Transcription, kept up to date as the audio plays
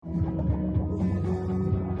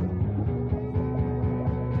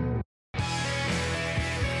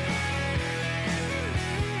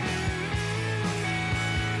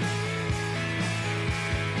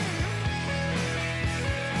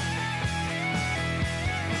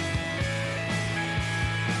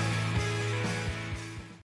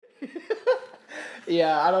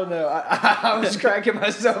Yeah, I don't know. I was cracking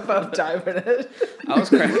myself up typing it. I was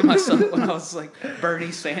cracking myself when I was like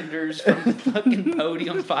Bernie Sanders from the fucking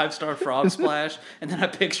podium, 5-star frog splash, and then I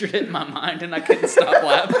pictured it in my mind and I couldn't stop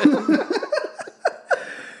laughing.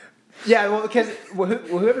 Yeah, well, because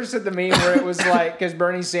whoever said the meme where it was like, because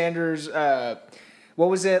Bernie Sanders, what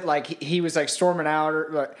was it? Like, he was like storming out, or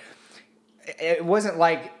like, it wasn't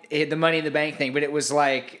like the Money in the Bank thing, but it was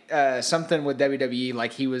like something with WWE.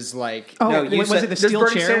 Like, he was like, was it the steel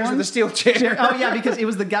Bernie chair Sanders one? with the steel chair. Oh, yeah, because it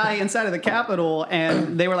was the guy inside of the Capitol,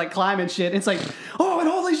 and they were, like, climbing shit. It's like, oh, and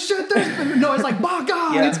holy shit, no, it's like, by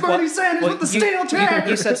God, it's Bernie Sanders with the steel chair.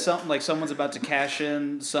 You said something like someone's about to cash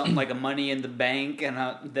in something like a Money in the Bank, and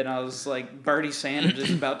then I was like, Bernie Sanders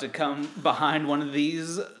is about to come behind one of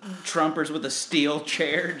these Trumpers with a steel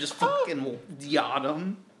chair, just fucking yacht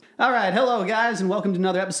him. All right, hello, guys, and welcome to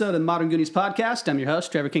another episode of the Modern Goonies Podcast. I'm your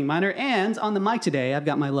host, Trevor King Minor, and on the mic today, I've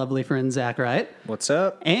got my lovely friend, Zach Wright. What's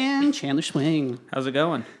up? And Chandler Swing. How's it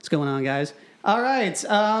going? What's going on, guys? All right,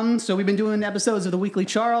 so we've been doing episodes of the Weekly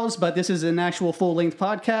Charles, but this is an actual full-length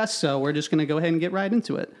podcast, so we're just going to go ahead and get right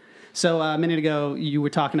into it. So a minute ago, you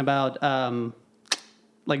were talking about,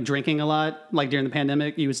 like, drinking a lot, like, during the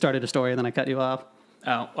pandemic. You started a story, and then I cut you off.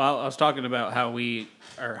 Oh, well, I was talking about how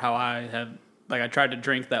I have... Like, I tried to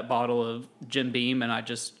drink that bottle of Jim Beam, and I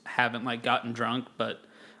just haven't, like, gotten drunk. But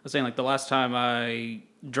I was saying, like, the last time I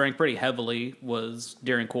drank pretty heavily was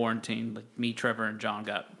during quarantine. Like, me, Trevor, and John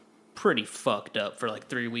got pretty fucked up for, like,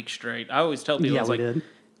 3 weeks straight. I always tell people,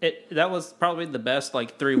 that was probably the best,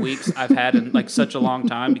 like, 3 weeks I've had in, like, such a long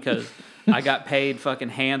time, because I got paid fucking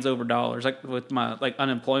hands over dollars. Like, with my, like,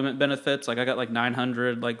 unemployment benefits, like, I got, like,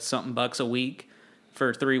 900, like, something bucks a week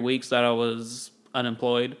for 3 weeks that I was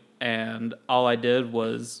unemployed. And all I did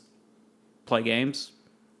was play games,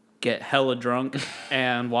 get hella drunk,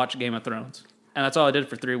 and watch Game of Thrones. And that's all I did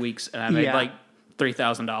for 3 weeks, and I made like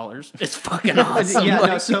 $3,000. It's fucking awesome. Yeah,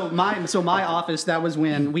 no, so my office, that was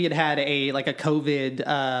when we had a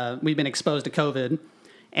COVID, we'd been exposed to COVID.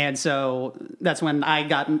 And so that's when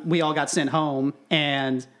we all got sent home,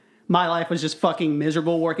 and my life was just fucking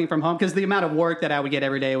miserable working from home because the amount of work that I would get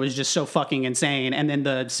every day was just so fucking insane. And then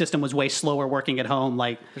the system was way slower working at home.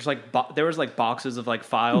 Like there was boxes of like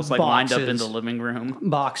files like lined up in the living room.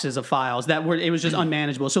 Boxes of files it was just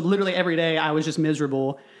unmanageable. So literally every day I was just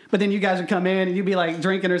miserable. But then you guys would come in and you'd be like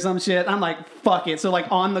drinking or some shit. I'm like, fuck it. So like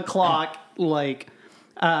on the clock, like,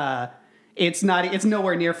 it's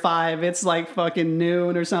nowhere near 5. It's like fucking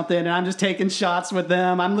noon or something. And I'm just taking shots with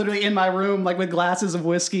them. I'm literally in my room, like with glasses of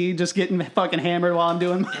whiskey, just getting fucking hammered while I'm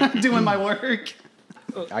doing my work.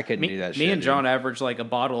 I couldn't do that shit. Me and John averaged like a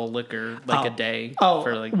bottle of liquor a day.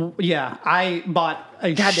 Yeah. I bought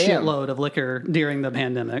a shitload of liquor during the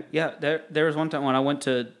pandemic. Yeah. There was one time when I went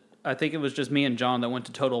to, I think it was just me and John that went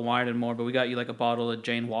to Total Wine and More, but we got you like a bottle of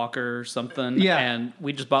Jane Walker or something. Yeah. And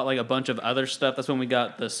we just bought like a bunch of other stuff. That's when we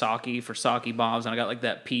got the sake for sake bombs, and I got like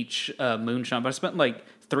that peach moonshine. But I spent like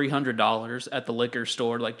 $300 at the liquor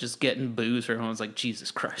store, like just getting booze for everyone. I was like,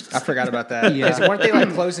 Jesus Christ. I forgot about that. Yeah. Weren't they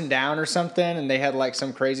like closing down or something, and they had like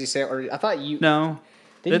some crazy sale? Or I thought you... No.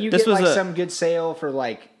 Didn't you get like some good sale for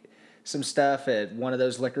like some stuff at one of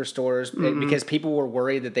those liquor stores? Because people were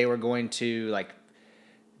worried that they were going to like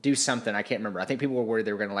do something. I can't remember. I think people were worried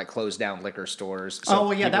they were going to like close down liquor stores.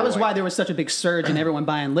 So that was why there was such a big surge in everyone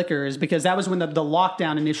buying liquors, because that was when the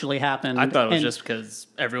lockdown initially happened. I thought it was just because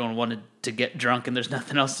everyone wanted to get drunk and there's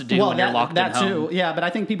nothing else to do when you're locked at home. That too, yeah. But I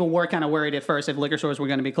think people were kind of worried at first if liquor stores were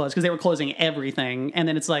going to be closed, because they were closing everything. And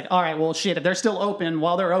then it's like, all right, well, shit, if they're still open,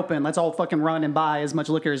 while they're open, let's all fucking run and buy as much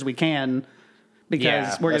liquor as we can,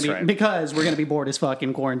 because we're going to be bored as fuck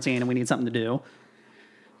in quarantine and we need something to do.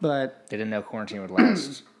 But they didn't know quarantine would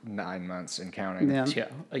last 9 months and counting. Yeah,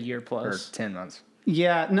 a year plus. Or 10 months.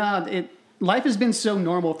 Yeah, no, life has been so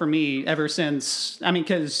normal for me ever since. I mean,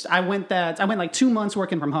 because I went like 2 months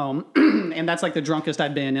working from home, and that's like the drunkest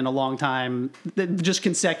I've been in a long time, just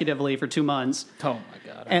consecutively for 2 months. Oh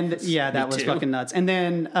my God. And that was fucking nuts. And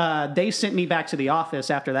then they sent me back to the office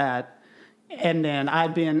after that, and then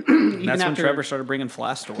I've been... That's when Trevor started bringing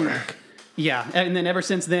Flask to work. Yeah, and then ever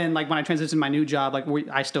since then, like when I transitioned to my new job, like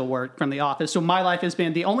I still work from the office. So my life has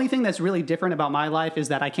been, the only thing that's really different about my life is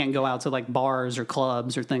that I can't go out to like bars or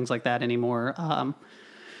clubs or things like that anymore.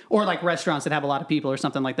 Or like restaurants that have a lot of people or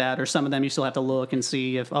something like that. Or some of them you still have to look and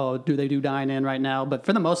see if, do they do dine-in right now? But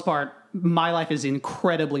for the most part, my life is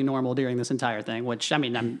incredibly normal during this entire thing, which, I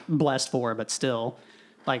mean, I'm blessed for, but still,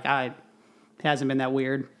 like, it hasn't been that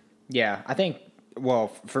weird. Yeah, I think, well,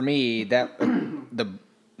 for me, that the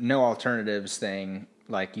no alternatives thing,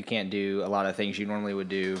 like you can't do a lot of things you normally would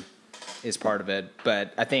do is part of it,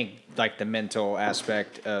 but I think like the mental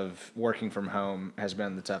aspect of working from home has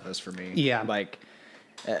been the toughest for me. Yeah. Like,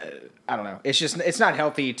 I don't know. It's not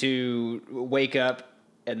healthy to wake up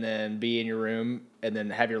and then be in your room and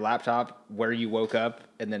then have your laptop where you woke up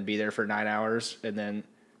and then be there for 9 hours and then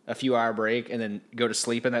a few hour break and then go to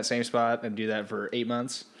sleep in that same spot and do that for 8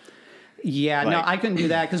 months. Yeah, Like- no, I couldn't do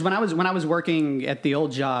that because when I was working at the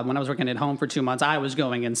old job, when I was working at home for 2 months, I was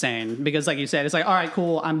going insane because, like you said, it's like, all right,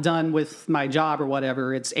 cool, I'm done with my job or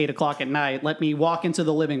whatever. It's 8:00 at night. Let me walk into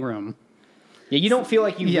the living room. Yeah, you don't feel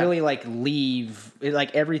like you Yeah. really like leave.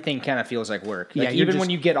 Like everything kind of feels like work. Like Yeah, you're even when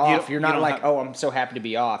just- you get off, you you're not don't like, have- oh, I'm so happy to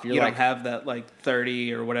be off. You're You like, don't have that like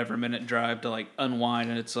 30 or whatever minute drive to like unwind,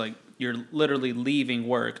 and it's like you're literally leaving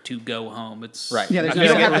work to go home. It's right. Yeah, there's you no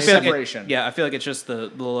don't have the separation. separation. Yeah, I feel like it's just the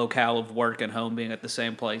locale of work and home being at the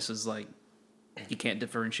same place is like you can't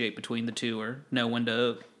differentiate between the two or know when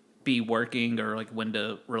to be working or like when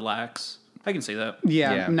to relax. I can see that.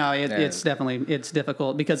 Yeah, Yeah. no, Yeah. it's definitely it's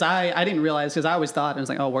difficult because I didn't realize because I always thought it was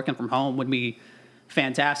like, oh, working from home would be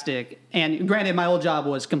fantastic. And granted, my old job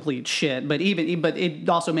was complete shit, but it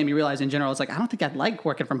also made me realize in general, it's like I don't think I'd like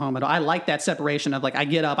working from home at all. I like that separation of like I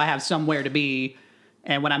get up, I have somewhere to be,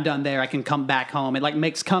 and when I'm done there, I can come back home. It like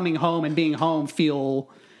makes coming home and being home feel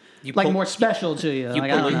like more special to you. Like, I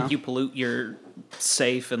don't know. You pollute your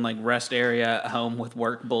safe and like rest area at home with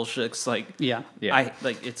work bullshit. It's like Yeah. Yeah.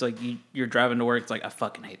 it's like you're driving to work. It's like I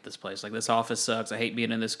fucking hate this place. Like this office sucks. I hate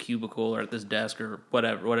being in this cubicle or at this desk or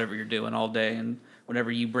whatever you're doing all day. And whenever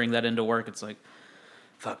you bring that into work, it's like,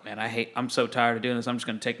 fuck, man, I'm so tired of doing this. I'm just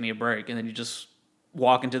gonna take me a break. And then you just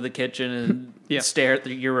walk into the kitchen and Yeah. stare at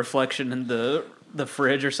your reflection in the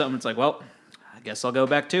fridge or something. It's like, well, I guess I'll go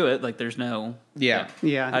back to it. Like there's no Yeah.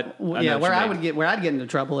 Yeah, I know what Where you I mean. would get, where I'd get into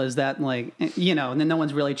trouble is that like and then no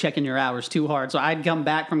one's really checking your hours too hard. So I'd come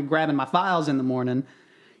back from grabbing my files in the morning,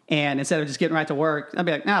 and instead of just getting right to work, I'd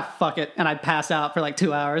be like, fuck it, and I'd pass out for like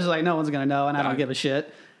 2 hours. Like no one's gonna know, and I don't give a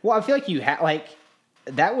shit. Well, I feel like you had like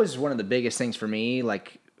that was one of the biggest things for me,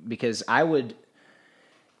 like because I would,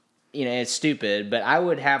 it's stupid, but I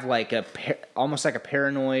would have like almost like a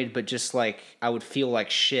paranoid, but just like I would feel like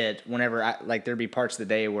shit whenever there'd be parts of the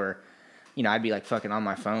day where, I'd be like fucking on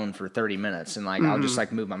my phone for 30 minutes and like I'll just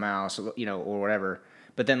like move my mouse, or whatever.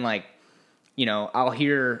 But then like, I'll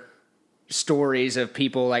hear stories of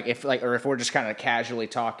people like if we're just kind of casually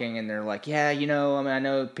talking and they're like, yeah, I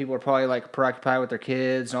know people are probably like preoccupied with their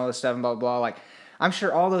kids and all this stuff and blah, blah, blah. Like, I'm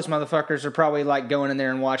sure all those motherfuckers are probably like going in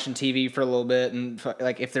there and watching TV for a little bit and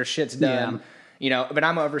like if their shit's done, but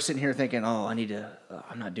I'm over sitting here thinking, oh,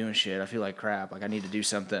 I'm not doing shit. I feel like crap. Like I need to do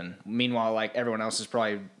something. Meanwhile, like everyone else is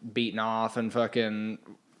probably beating off and fucking,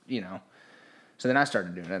 so then I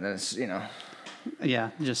started doing it and it's, Yeah,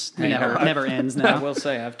 just Hey, never ends I now. will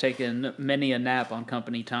say I've taken many a nap on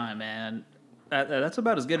company time, man. That's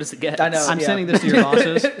about as good as it gets. I know. I'm Yeah. sending this to your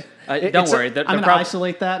bosses. Don't worry. I'm going to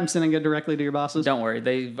isolate that. I'm sending it directly to your bosses. Don't worry.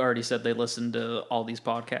 They've already said they listen to all these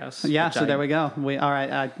podcasts. Yeah, which so there we go. All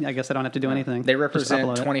right, I guess I don't have to do anything. They Just represent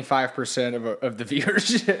upload it. 25% of the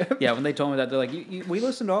viewership. Yeah, when they told me that, they're like, we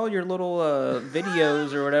listened to all your little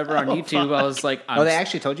videos or whatever on YouTube. fuck. I was like, Oh, they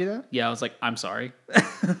actually told you that? Yeah, I was like, I'm sorry.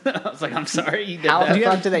 I was like, I'm sorry you did How that. the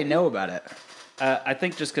fuck do they know about it? I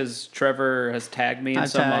think just because Trevor has tagged me and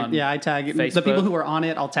I tag the Facebook. people who are on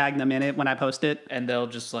it. I'll tag them in it when I post it. And they'll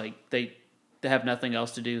just like they have nothing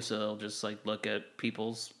else to do, so they'll just like look at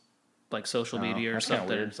people's like social media or that's kinda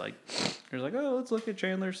something. weird. It's like they're like, oh, let's look at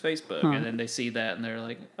Chandler's Facebook, and then they see that and they're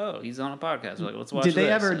like, oh, he's on a podcast. They're like, let's watch. Did they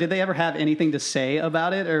this. ever have anything to say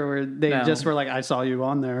about it, or were they No. just were like, I saw you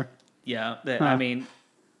on there? Yeah, I mean,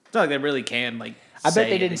 it's not like they really can like. I bet say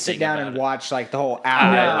they didn't sit anything down about and it. watch like the whole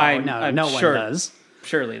hour. No one sure, does.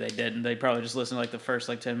 Surely they didn't. They probably just listened to like the first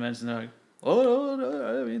like 10 minutes and they're like,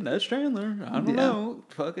 oh, I mean, that's Chandler. I don't know.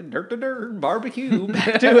 Fucking dirt to dirt, barbecue,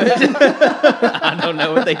 back to it. I don't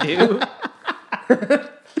know what they do.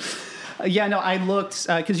 Yeah, no, I looked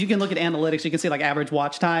because you can look at analytics. You can see like average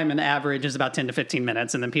watch time, and average is about 10 to 15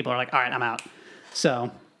 minutes, and then people are like, all right, I'm out.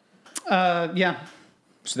 So, yeah,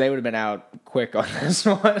 So they would have been out quick on this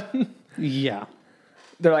one. yeah.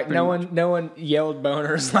 They're like, no one yelled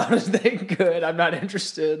boner as loud as they could. I'm not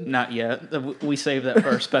interested. Not yet. We saved that for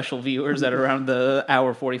our special viewers at around the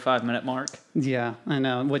hour 45-minute mark. Yeah, I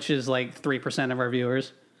know, which is like 3% of our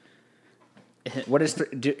viewers. What is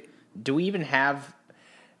do we even have?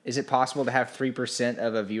 Is it possible to have 3%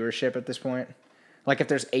 of a viewership at this point? Like if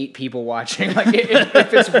there's 8 people watching, like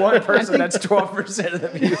if it's one person, that's 12% of the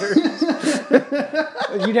viewers.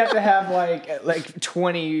 You'd have to have like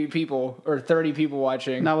 20 people or 30 people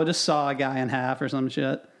watching. No, we just saw a guy in half or some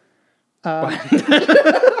shit. Okay,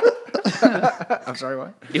 I'm sorry,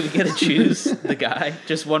 what? Do we get to choose the guy?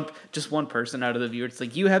 Just one person out of the viewers. It's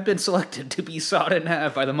like, you have been selected to be sawed in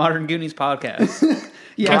half by the Modern Goonies podcast.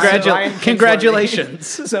 Yeah, Congratulations.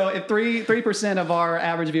 So if 3% of our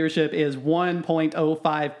average viewership is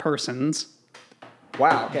 1.05 persons.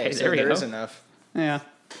 Wow. Okay, Hey, so there we there go. is enough. Yeah.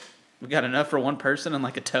 We got enough for one person and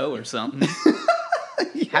like a toe or something.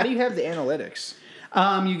 How do you have the analytics?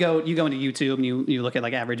 You go into YouTube and you look at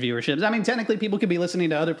like average viewerships. I mean, technically people could be listening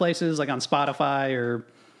to other places like on Spotify or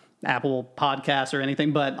Apple Podcasts or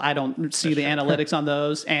anything, but I don't see the analytics on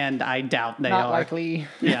those, and I doubt they Not are. likely.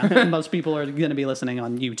 Yeah, most people are going to be listening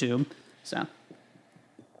on YouTube. So,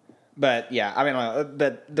 But yeah, I mean,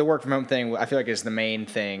 but the work from home thing, I feel like is the main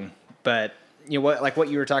thing. But you know what, like what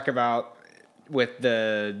you were talking about with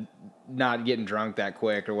the not getting drunk that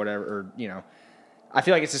quick or whatever, or you know, I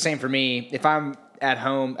feel like it's the same for me. If I'm at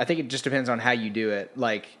home, I think it just depends on how you do it.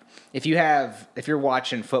 Like if you're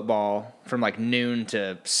watching football from like noon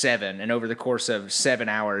to 7, and over the course of 7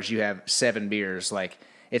 hours you have 7 beers, like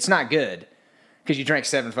it's not good because you drank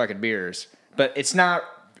 7 fucking beers. But it's not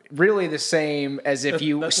really the same as if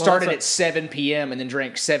you started at 7 p.m. and then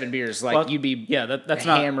drank 7 beers. Like you'd be that's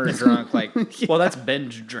hammered not drunk. Like well, that's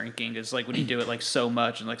binge drinking. It's like when you do it like so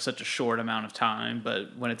much in like such a short amount of time.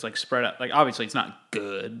 But when it's like spread out, like obviously it's not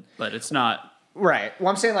good, but it's not. right. Well,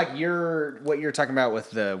 I'm saying like what you're talking about with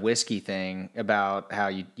the whiskey thing about how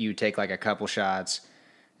you take like a couple shots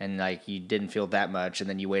and like you didn't feel that much, and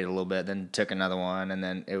then you waited a little bit, then took another one, and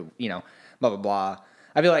then it, you know, blah blah blah.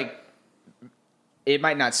 I feel like it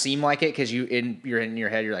might not seem like it because you're in your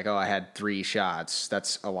head, you're like, oh, I had 3 shots.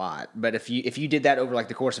 That's a lot. But if you did that over like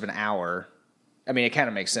the course of an hour, I mean, it kind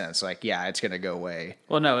of makes sense. Like, yeah, it's gonna go away.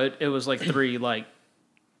 Well, no, it was like 3 like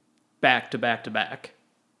back to back to back,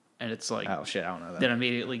 and it's like, Oh shit, I don't know that. then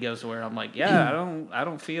immediately goes to where I'm like, yeah, I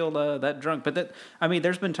don't feel that drunk. But that, I mean,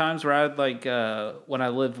 there's been times where I'd like when I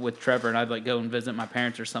lived with Trevor and I'd like go and visit my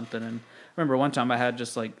parents or something. And I remember one time I had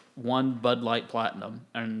just like 1 Bud Light Platinum,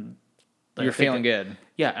 and like, You're feeling good.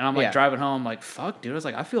 Yeah, and I'm like Yeah. driving home, like, fuck, dude. I was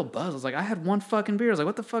like, I feel buzzed. I was like, I had 1 fucking beer. I was like,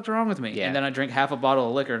 what the fuck's wrong with me? Yeah. And then I drink half a bottle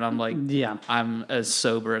of liquor, and I'm like, yeah. I'm as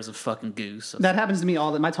sober as a fucking goose. That happens to me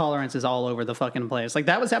my tolerance is all over the fucking place. Like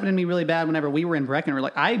that was happening to me really bad whenever we were in Breckenridge.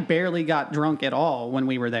 Like I barely got drunk at all when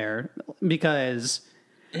we were there because,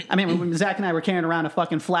 I mean, when Zach and I were carrying around a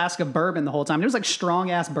fucking flask of bourbon the whole time. It was like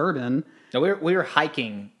strong ass bourbon. No, we were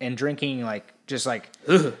hiking and drinking like just like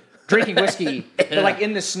drinking whiskey, but like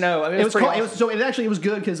in the snow. I mean, It was pretty cold. awesome. It was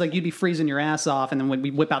good because like you'd be freezing your ass off, and then when we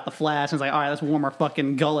whip out the flash, and it's like, all right, let's warm our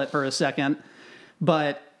fucking gullet for a second.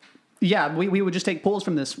 But yeah, we would just take pulls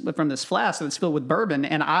from this flask that's filled with bourbon,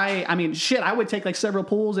 and I mean, shit, I would take like several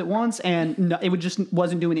pulls at once, and no, it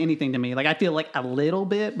wasn't doing anything to me. Like I feel like a little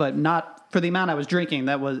bit, but not for the amount I was drinking.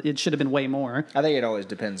 It should have been way more. I think it always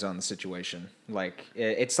depends on the situation. Like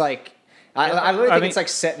it's like I really think it's like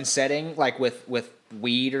set and setting. Like with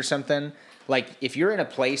weed or something. Like if you're in a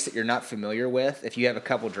place that you're not familiar with, if you have a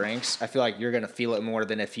couple drinks, I feel like you're gonna feel it more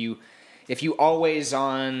than if you always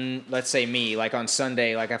on, let's say me, like on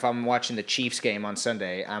Sunday, like if I'm watching the Chiefs game on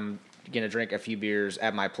Sunday, I'm gonna drink a few beers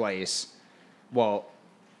at my place. Well,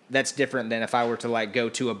 that's different than if I were to like go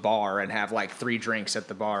to a bar and have like 3 drinks at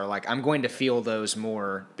the bar. Like I'm going to feel those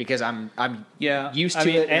more because I'm used to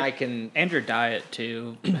it, and I can. And your diet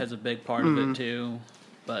too has a big part of it too,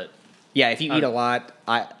 but. Yeah, if you eat a lot,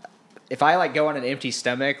 if I like go on an empty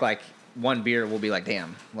stomach, like 1 beer will be like,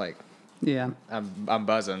 damn, like Yeah. I'm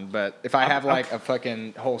buzzing. But if I have like a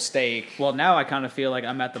fucking whole steak, Well, now I kind of feel like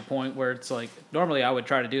I'm at the point where it's like, normally I would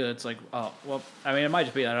try to do it. It's like, oh, well, I mean, it might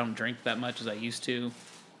just be that I don't drink that much as I used to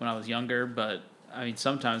when I was younger. But I mean,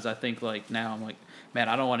 sometimes I think like now I'm like, man,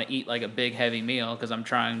 I don't want to eat like a big heavy meal because I'm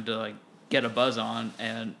trying to like get a buzz on,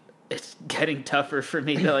 and it's getting tougher for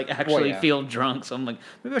me to like actually feel drunk. So I'm like,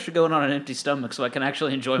 maybe I should go in on an empty stomach so I can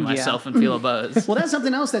actually enjoy myself and feel a buzz. Well, that's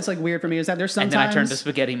something else that's like weird for me is that there's sometimes. And then I turn to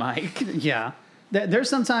Spaghetti Mike. Yeah. There's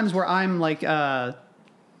sometimes where I'm like, I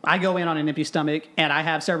go in on an empty stomach and I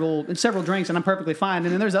have several drinks and I'm perfectly fine.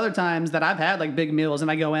 And then there's other times that I've had like big meals and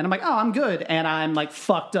I go in, I'm like, oh, I'm good. And I'm like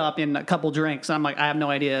fucked up in a couple drinks. I'm like, I have no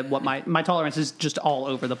idea what my tolerance is, just all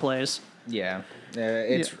over the place. yeah,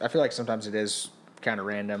 I feel like sometimes it is kind of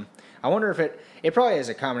random. I wonder if it probably is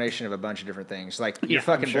a combination of a bunch of different things. Like your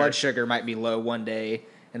fucking blood sugar might be low one day,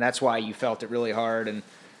 and that's why you felt it really hard. And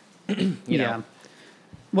you know.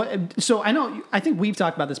 So I think we've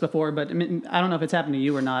talked about this before, but I mean, I don't know if it's happened to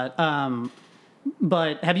you or not.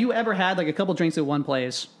 But have you ever had like a couple drinks at one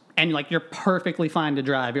place and like you're perfectly fine to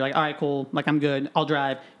drive. You're like, all right, cool, like I'm good, I'll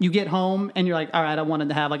drive. You get home and you're like, all right, I wanted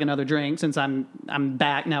to have like another drink since I'm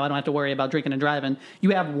back now. I don't have to worry about drinking and driving.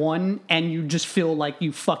 You have one and you just feel like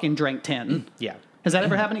you fucking drank 10. Yeah. Has that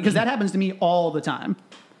ever happened? Because that happens to me all the time.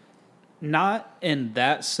 Not in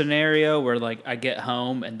that scenario where like I get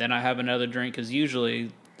home and then I have another drink, because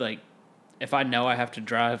usually like if I know I have to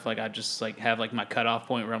drive, like I just like have like my cutoff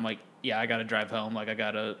point where I'm like, yeah, I gotta drive home, like I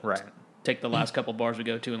gotta take the last couple bars we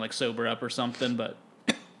go to and like sober up or something. But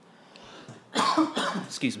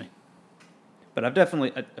excuse me. But I feel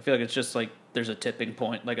like it's just like there's a tipping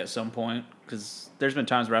point like at some point, because there's been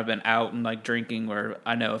times where I've been out and like drinking where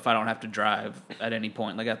I know if I don't have to drive at any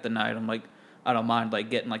point like at the night, I'm like, I don't mind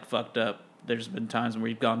like getting like fucked up. There's been times where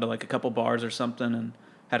you've gone to like a couple bars or something and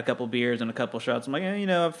had a couple beers and a couple shots. I'm like, yeah, you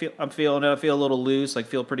know, I'm feeling it. I feel a little loose, like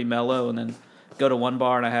feel pretty mellow, and then go to one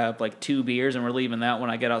bar and I have like 2 beers and we're leaving that.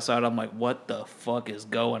 When I get outside, I'm like, what the fuck is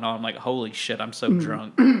going on? I'm like, holy shit, I'm so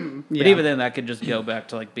drunk. But even then, that could just go back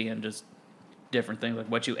to like being just different things, like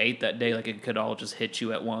what you ate that day. Like it could all just hit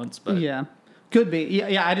you at once. But yeah, could be.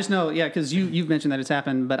 Yeah. I just know. Yeah, because you've mentioned that it's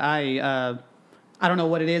happened, but I don't know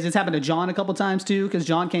what it is. It's happened to John a couple times too, because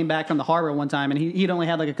John came back from the harbor one time and he'd only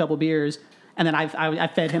had like a couple beers, and then I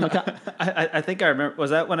fed him a cup. I think I remember.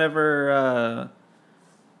 Was that whenever?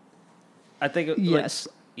 I think. Yes.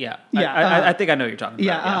 Like, yeah. Yeah. I think I know what you're talking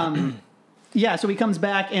about. Yeah. Yeah. So he comes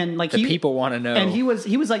back and like people want to know. And he was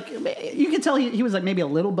like, you could tell he was like maybe a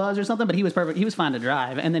little buzzed or something, but he was perfect. He was fine to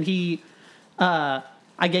drive. And then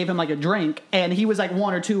I gave him like a drink, and he was like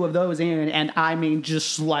 1 or 2 of those in, and I mean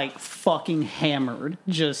just like fucking hammered.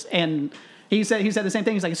 And he said the same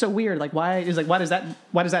thing. He's like, it's so weird. Like why does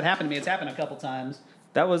that happen to me? It's happened a couple times.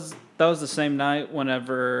 That was the same night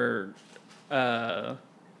whenever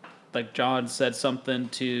like John said something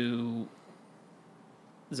to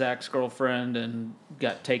Zach's girlfriend and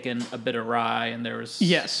got taken a bit awry, and there was...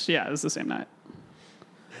 Yes, yeah, it was the same night.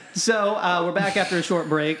 So we're back after a short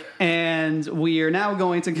break, and we are now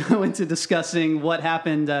going to go into discussing what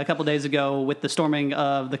happened a couple days ago with the storming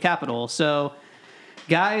of the Capitol. So,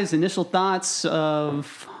 guys, initial thoughts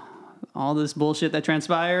of all this bullshit that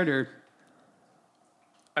transpired, or...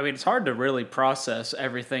 I mean, it's hard to really process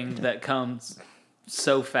everything that comes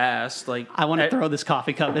so fast. Like, I want to throw this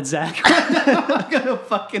coffee cup at Zach. I'm going to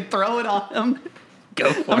fucking throw it on him.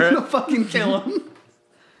 Go for it. I'm going to fucking kill him.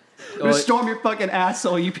 I'm going to storm your fucking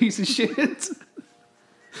asshole, you piece of shit.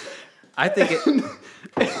 I think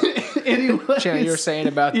it... Anyway. Chandler, you were saying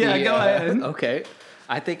about go ahead. Okay.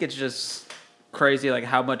 I think it's just crazy, like,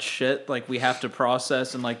 how much shit, like, we have to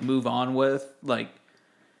process and, like, move on with. Like,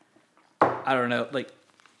 I don't know, like...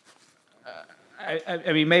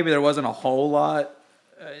 I mean, maybe there wasn't a whole lot.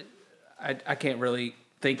 I can't really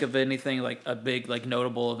think of anything like a big like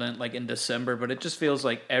notable event like in December, but it just feels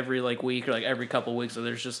like every like week or like every couple of weeks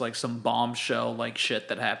there's just like some bombshell like shit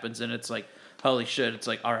that happens, and it's like holy shit. It's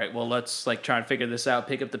like, all right, well, let's like try and figure this out,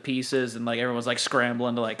 pick up the pieces, and like everyone's like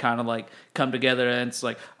scrambling to like kind of like come together, and it's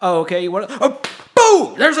like, oh, okay,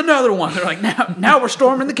 boom, there's another one. They're like, now we're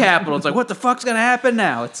storming the Capitol. It's like, what the fuck's gonna happen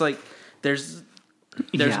now? It's like there's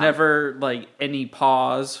never like any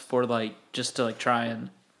pause for like just to like try and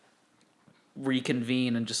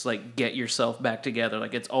reconvene and just like get yourself back together.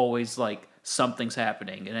 Like it's always like something's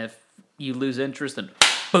happening, and if you lose interest, then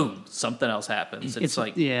boom, something else happens. It's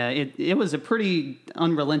like it was a pretty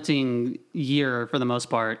unrelenting year for the most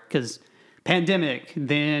part, because pandemic,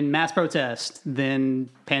 then mass protest, then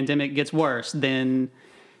pandemic gets worse, then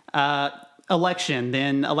election,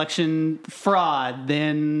 then election fraud,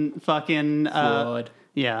 then fucking fraud.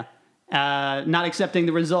 Not accepting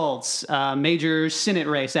the results, major Senate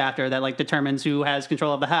race after that, like determines who has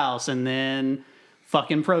control of the House, and then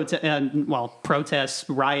fucking protests,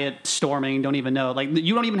 riot, storming, don't even know. Like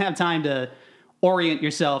you don't even have time to orient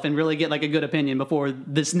yourself and really get like a good opinion before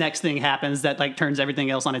this next thing happens that like turns everything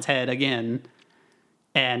else on its head again.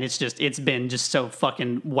 And it's been just so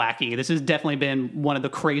fucking wacky. This has definitely been one of the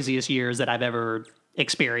craziest years that I've ever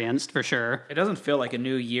experienced, for sure. It doesn't feel like a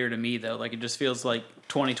new year to me though. Like it just feels like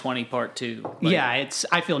 2020 part 2. Like, yeah,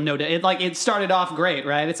 I feel it started off great,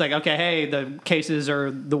 right? It's like, okay, hey, the cases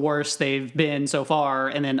are the worst they've been so far,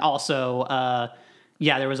 and then also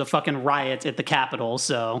there was a fucking riot at the Capitol,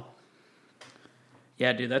 so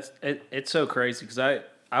yeah, dude, it's so crazy, because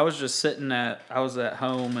I was just I was at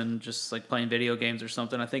home and just like playing video games or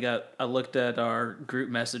something. I think I looked at our group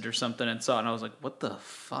message or something and saw it, and I was like, what the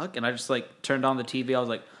fuck? And I just like turned on the TV. I was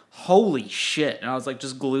like, holy shit. And I was like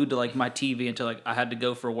just glued to like my TV until like I had to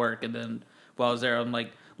go for work. And then while I was there, I'm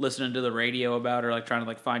like listening to the radio about it, or like trying to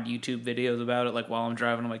like find YouTube videos about it like while I'm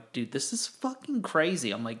driving. I'm like, dude, this is fucking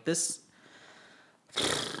crazy. I'm like, this...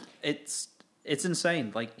 it's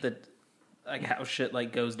insane. Like how shit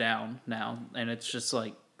like goes down now, and it's just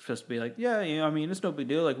like supposed to be like, yeah, I mean, it's no big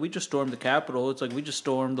deal. Like we just stormed the Capitol. It's like we just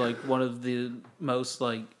stormed like one of the most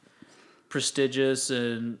like prestigious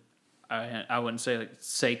and I wouldn't say like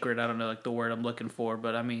sacred. I don't know like the word I'm looking for,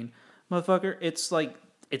 but I mean, motherfucker, it's like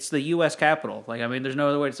it's the U.S. Capitol. Like I mean, there's no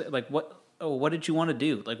other way to say like what. Oh, what did you want to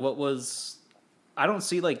do? Like what was? I don't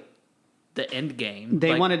see like the end game.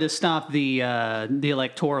 They like, wanted to stop the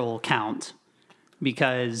electoral count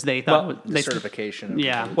because they thought the certification.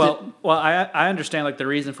 Yeah. Well, I understand like the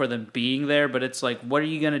reason for them being there, but it's like, what are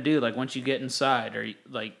you gonna do? Like once you get inside, or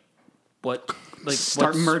like what? Like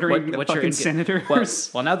start murdering the fucking senators.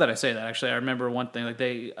 Well, now that I say that, actually, I remember one thing. Like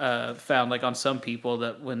they found like on some people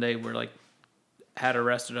that when they were like had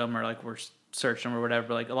arrested them or like were searching them or whatever,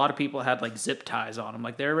 but like a lot of people had like zip ties on them.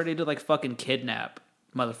 Like they're ready to like fucking kidnap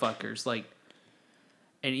motherfuckers. Like,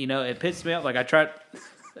 and you know, it pissed me off. Like I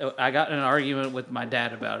got in an argument with my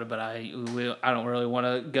dad about it, but I don't really want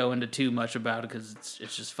to go into too much about it because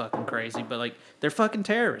it's just fucking crazy. But like they're fucking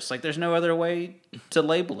terrorists. Like there's no other way to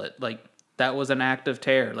label it. Like that was an act of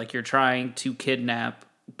terror. Like you're trying to kidnap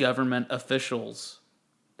government officials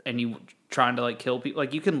and you trying to like kill people.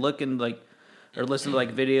 Like you can look and like or listen to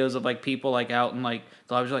like videos of like people like out in like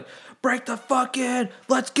the lobbies like break the fuck in,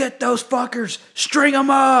 let's get those fuckers, string them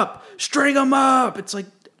up. It's like.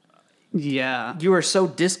 Yeah. You are so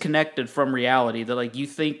disconnected from reality that like you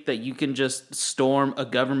think that you can just storm a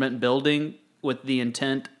government building with the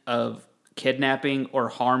intent of kidnapping or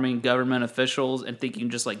harming government officials and think you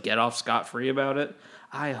can just like get off scot-free about it.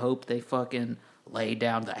 I hope they fucking lay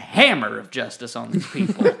down the hammer of justice on these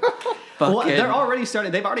people. Well, they're already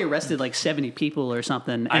started. They've already arrested like 70 people or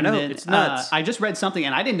something. I know, it's nuts. I just read something,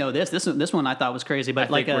 and I didn't know this. This one I thought was crazy,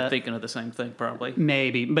 but I think we're thinking of the same thing, probably.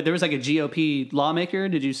 Maybe, but there was like a GOP lawmaker.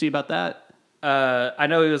 Did you see about that? I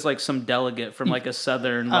know he was like some delegate from like a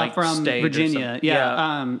southern like from state, Virginia.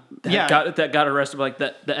 That got arrested. Like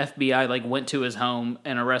the FBI like went to his home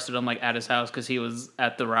and arrested him like at his house because he was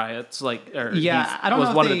at the riots. Like, or I don't know.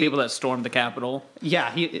 Was one of the people that stormed the Capitol.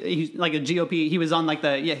 Yeah, he's like a GOP. He was on like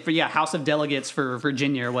the House of Delegates for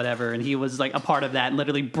Virginia or whatever, and he was like a part of that. And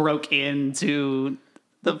literally broke into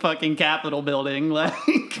the fucking Capitol building. Like,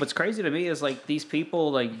 what's crazy to me is like these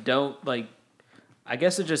people like don't like. I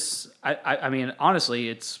guess it just, I mean, honestly,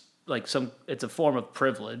 it's like it's a form of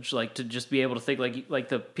privilege, like to just be able to think like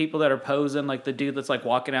the people that are posing, like the dude that's like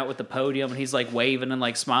walking out with the podium and he's like waving and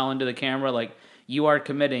like smiling to the camera, like you are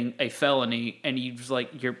committing a felony and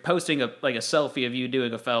you're posting a selfie of you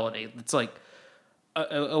doing a felony. It's like,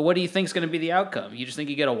 what do you think is going to be the outcome? You just think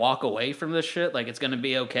you get to walk away from this shit? Like it's going to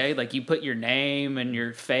be okay? Like you put your name and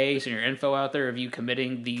your face and your info out there of you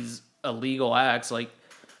committing these illegal acts, like,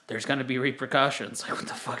 there's going to be repercussions. Like, what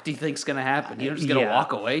the fuck do you think's going to happen? You're just going to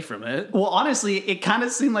walk away from it. Well, honestly, it kind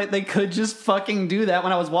of seemed like they could just fucking do that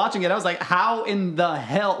when I was watching it. I was like, how in the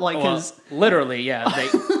hell? Like, because literally, yeah, they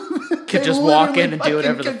could just walk in and do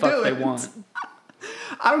whatever the fuck they want.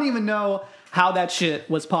 I don't even know how that shit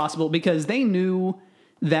was possible because they knew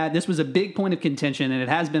that this was a big point of contention, and it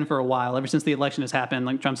has been for a while, ever since the election has happened.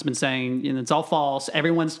 Like Trump's been saying, it's all false.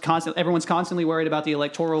 Everyone's constantly worried about the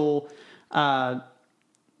electoral.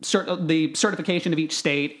 The certification of each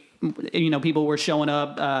state, people were showing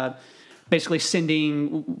up, basically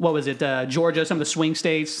sending, what was it, Georgia, some of the swing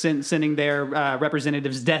states, sending their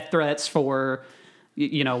representatives death threats for,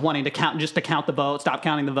 wanting to count the vote, stop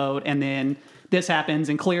counting the vote, and then this happens,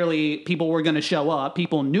 and clearly people were going to show up.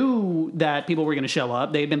 People knew that people were going to show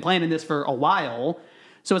up. They had been planning this for a while.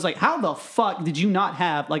 So it's like, how the fuck did you not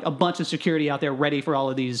have like a bunch of security out there ready for all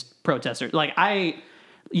of these protesters? Like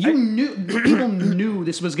people knew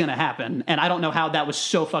this was going to happen, and I don't know how that was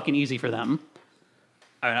so fucking easy for them.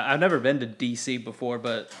 I've never been to D.C. before,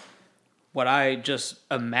 but what I just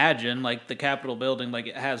imagine, like the Capitol building, like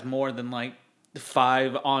it has more than like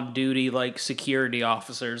 5 on-duty like security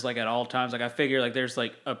officers, like at all times. Like I figure like there's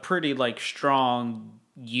like a pretty like strong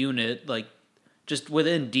unit, like just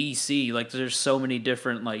within D.C. Like there's so many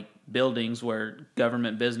different like buildings where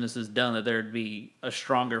government business is done that there'd be a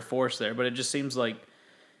stronger force there. But it just seems like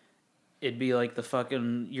it'd be like the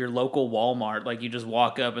fucking your local Walmart. Like you just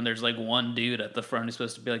walk up and there's like one dude at the front who's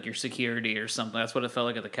supposed to be like your security or something. That's what it felt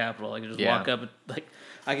like at the Capitol. Like you just walk up and like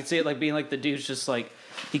I could see it like being like the dude's just like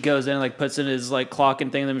he goes in and like puts in his like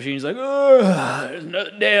clocking thing in the machine. He's like, oh, there's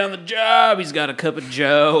another day on the job. He's got a cup of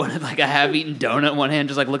Joe and like a half-eaten donut in one hand.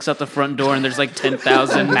 Just like looks out the front door and there's like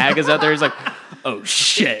 10,000 MAGAs out there. He's like, oh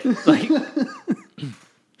shit, like.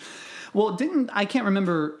 Well, I can't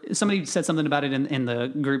remember, somebody said something about it in the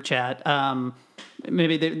group chat.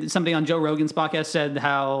 Maybe somebody on Joe Rogan's podcast said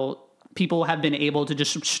how people have been able to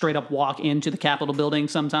just straight up walk into the Capitol building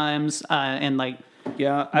sometimes, and like,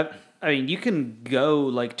 Yeah, I mean, you can go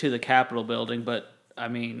like to the Capitol building, but I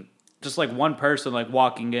mean, just like one person like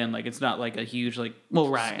walking in, like it's not like a huge like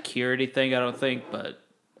security thing. I don't think, but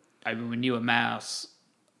I mean, when you amass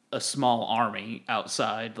a small army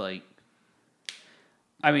outside, like,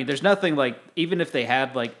 I mean, there's nothing like, even if they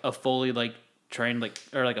had like a fully like trained like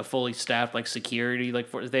or like a fully staffed like security, like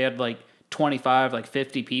if they had like 25 like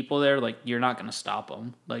 50 people there, like you're not gonna stop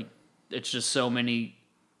them. Like it's just so many.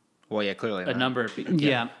 Well, yeah, clearly a not. number of people.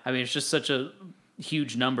 Yeah. I mean, it's just such a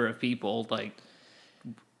huge number of people. Like,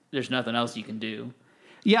 there's nothing else you can do.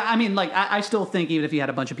 Yeah, I mean, like, I still think even if you had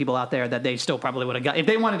a bunch of people out there that they still probably would have got, if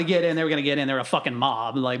they wanted to get in, they were going to get in. They're a fucking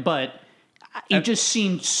mob. Like, but it just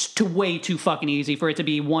seems way too fucking easy for it to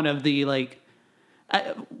be one of the, like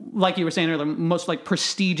you were saying earlier, most like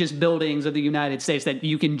prestigious buildings of the United States that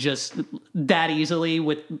you can just that easily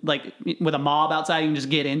with a mob outside, you can just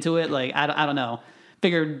get into it. Like, I don't know.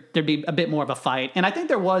 Figured there'd be a bit more of a fight. And I think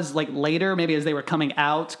there was like later, maybe as they were coming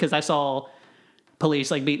out, because I saw police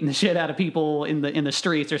like beating the shit out of people in the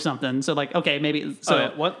streets or something. So like, okay, maybe.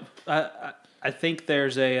 So what I think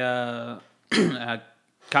there's a kind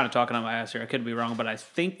of talking on my ass here. I could be wrong, but I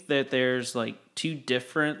think that there's like two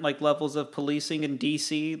different like levels of policing in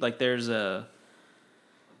DC. Like there's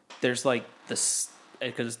like this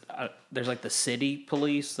because there's like the city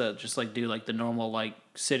police that just like do like the normal like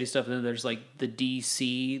city stuff, and then there's like the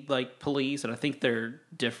DC like police, and I think they're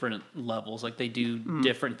different levels. Like they do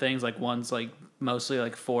different things. Like one's like mostly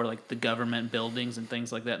like for like the government buildings and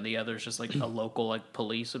things like that, and the other's just like a local like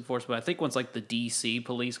police enforcement. I think once like the DC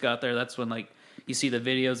police got there, that's when like you see the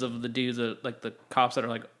videos of the dudes that, like the cops that are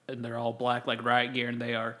like, and they're all black like riot gear, and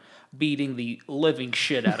they are beating the living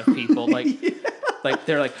shit out of people. Like like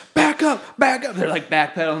they're like back up. They're like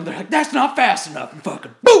backpedaling. They're like that's not fast enough. And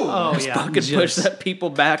fucking boom. Oh just yeah, fucking push that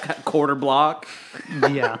people back a quarter block.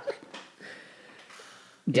 Yeah.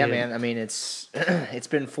 Yeah, man. I mean, it's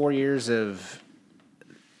been 4 years of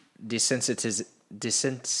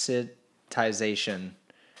desensitization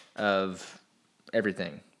of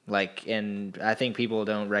everything. Like, and I think people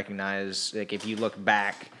don't recognize, like, if you look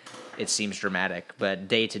back, it seems dramatic, but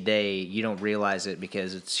day to day, you don't realize it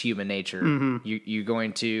because it's human nature. Mm-hmm. You're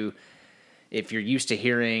going to, if you're used to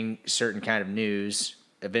hearing certain kind of news,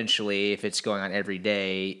 eventually, if it's going on every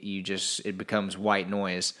day, it becomes white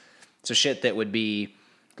noise. So shit that would be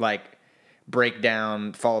like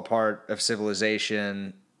breakdown, fall apart of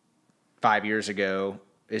civilization 5 years ago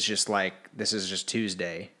is just like, this is just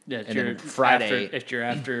Tuesday. Yeah, and then Friday. It's your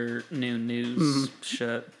afternoon news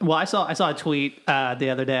shit. Well, I saw a tweet the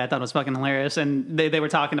other day. I thought it was fucking hilarious, and they were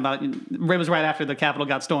talking about it was right after the Capitol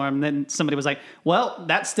got stormed. And then somebody was like, "Well,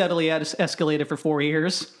 that steadily escalated for 4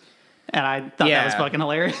 years," and I thought that was fucking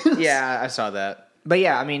hilarious. Yeah, I saw that. But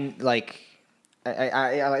yeah, I mean, like,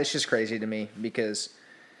 I it's just crazy to me because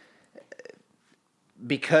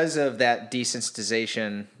of that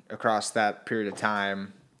desensitization across that period of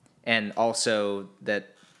time, and also that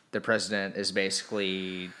the president is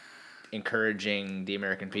basically encouraging the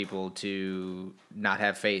American people to not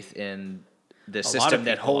have faith in the system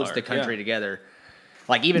that holds the country together.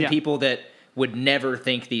 Like even people that would never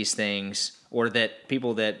think these things, or that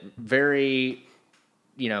people that very,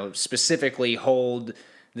 specifically hold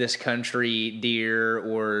this country dear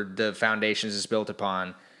or the foundations it's built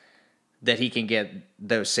upon, that he can get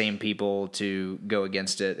those same people to go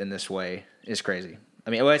against it in this way is crazy. I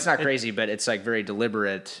mean, well, it's not crazy, but it's like very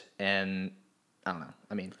deliberate, and I don't know.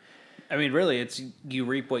 I mean, really, it's you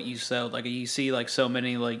reap what you sow. Like you see, like so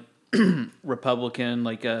many like Republican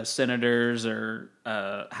like senators or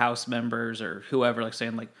House members or whoever like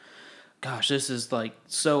saying like, "Gosh, this is like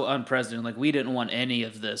so unprecedented. Like we didn't want any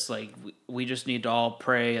of this. Like we just need to all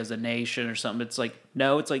pray as a nation or something." It's like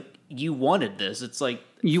no, it's like you wanted this. It's like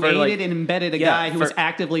you aided and embedded a guy who was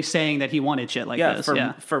actively saying that he wanted shit like this.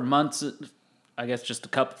 For months. I guess just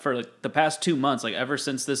for like the past 2 months, like ever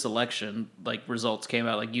since this election, like results came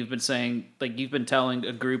out, like you've been saying, like you've been telling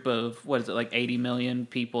a group of, what is it, like 80 million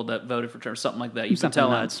people that voted for Trevor, something like that. You've been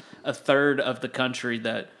telling a third of the country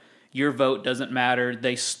that your vote doesn't matter.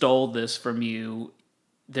 They stole this from you.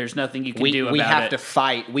 There's nothing you can do about it. We have to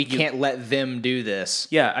fight. We can't let them do this.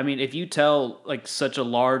 Yeah, I mean, if you tell like such a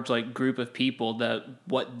large like group of people that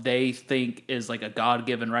what they think is like a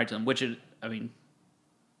God-given right to them, which is, I mean,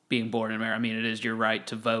 being born in America, I mean, it is your right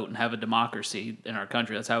to vote and have a democracy in our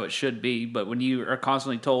country. That's how it should be. But when you are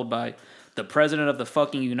constantly told by the president of the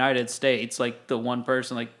fucking United States, like the one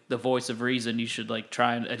person, like the voice of reason you should like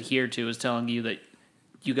try and adhere to is telling you that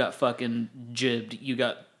you got fucking jibbed, you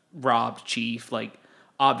got robbed, chief, like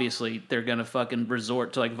obviously they're gonna fucking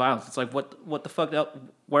resort to like violence. It's like what the fuck else,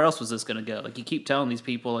 where else was this gonna go? Like you keep telling these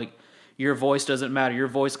people like your voice doesn't matter, your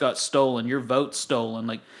voice got stolen, your vote's stolen,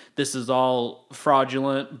 like this is all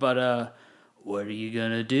fraudulent, but what are you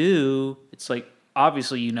gonna do? It's like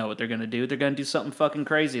obviously you know what they're gonna do. They're gonna do something fucking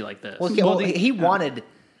crazy like this. Well, he wanted.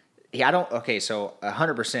 I don't. Okay, so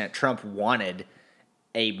 100%, Trump wanted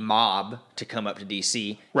a mob to come up to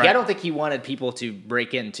D.C. Right. I don't think he wanted people to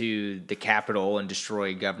break into the Capitol and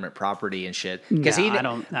destroy government property and shit. Because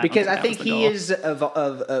I think he is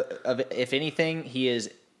of if anything, he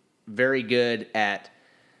is very good at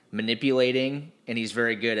manipulating, and he's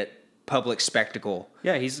very good at public spectacle.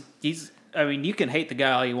 Yeah, he's. I mean, you can hate the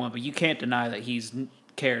guy all you want, but you can't deny that he's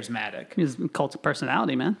charismatic. He's a cult of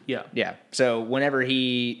personality, man. Yeah. So whenever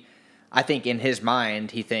I think in his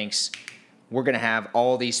mind, he thinks we're going to have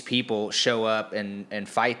all these people show up and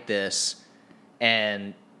fight this,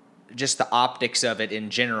 and just the optics of it in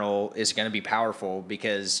general is going to be powerful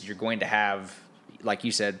because you're going to have, like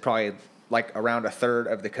you said, probably like around a third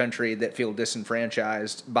of the country that feel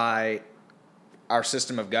disenfranchised by our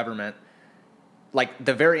system of government, like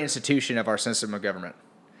the very institution of our system of government.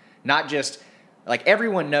 Not just, like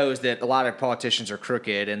everyone knows that a lot of politicians are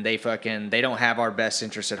crooked and they don't have our best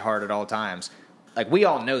interests at heart at all times. Like we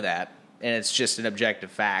all know that. And it's just an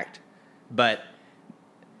objective fact. But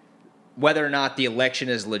whether or not the election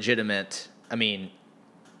is legitimate, I mean,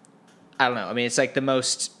 I don't know. I mean, it's like the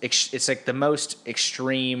most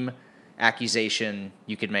extreme accusation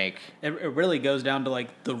you could make. It really goes down to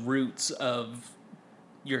like the roots of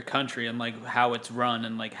your country and like how it's run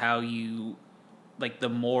and like how you, like the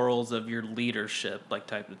morals of your leadership, like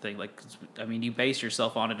type of thing. Like, I mean, you base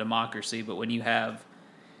yourself on a democracy, but when you have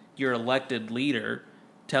your elected leader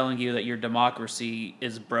telling you that your democracy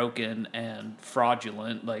is broken and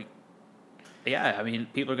fraudulent, like, yeah, I mean,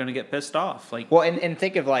 people are going to get pissed off. Like, well, and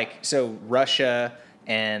think of like, so Russia,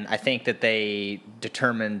 and I think that they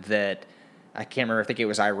determined that, I can't remember, I think it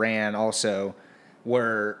was Iran also,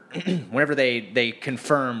 were, whenever they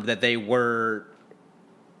confirmed that they were,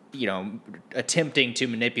 you know, attempting to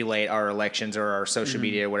manipulate our elections or our social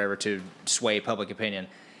media or whatever to sway public opinion.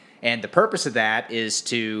 And the purpose of that is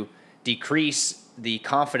to decrease the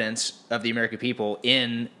confidence of the American people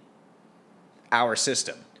in our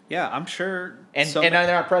system. yeah, I'm sure. And then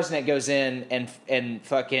our president goes in and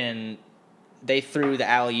fucking, they threw the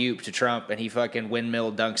alley-oop to Trump and he fucking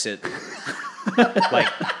windmill dunks it. Like,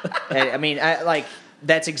 I mean,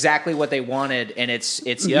 that's exactly what they wanted, and it's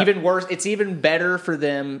even worse. It's even better for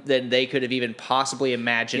them than they could have even possibly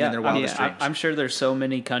imagined in their wildest dreams. I'm sure there's so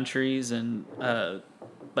many countries and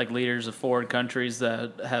like leaders of foreign countries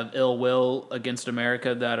that have ill will against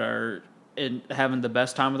America that are having the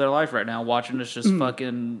best time of their life right now, watching us just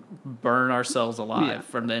fucking burn ourselves alive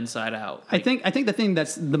from the inside out. Like, I think the thing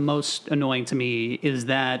that's the most annoying to me is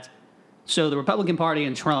that so the Republican Party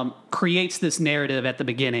and Trump creates this narrative at the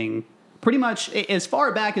beginning. Pretty much as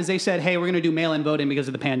far back as they said, hey, we're going to do mail-in voting because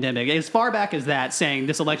of the pandemic, as far back as that, saying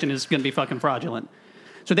this election is going to be fucking fraudulent.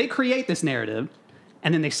 So they create this narrative,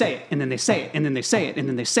 and then they say it, and then they say it, and then they say it, and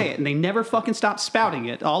then they say it, and they never fucking stop spouting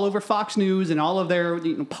it all over Fox News and all of their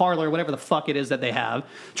Parler, whatever the fuck it is that they have.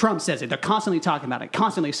 Trump says it. They're constantly talking about it,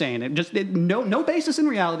 constantly saying it. No basis in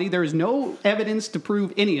reality. There is no evidence to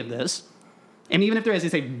prove any of this. And even if there is,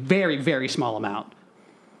 it's a very, very small amount.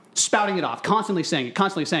 Spouting it off, constantly saying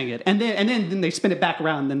it, and then they spin it back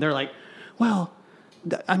around, and then they're like, well,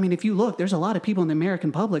 I mean, if you look, there's a lot of people in the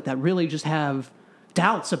American public that really just have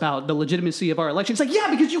doubts about the legitimacy of our election. It's like, yeah,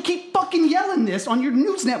 because you keep fucking yelling this on your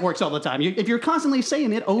news networks all the time. If you're constantly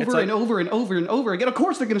saying it over and over and over and over again, of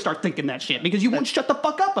course they're going to start thinking that shit because you won't shut the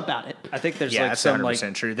fuck up about it. I think there's that's some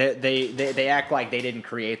 100% true. They act like they didn't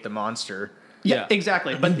create the monster. Yeah,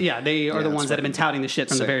 exactly. But yeah, they are the ones that have been touting the shit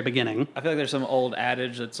from the very beginning. I feel like there's some old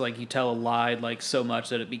adage that's like you tell a lie like so much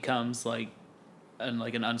that it becomes like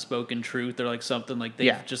an unspoken truth or like something like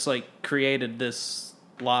they've just like created this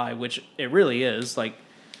lie, which it really is. Like,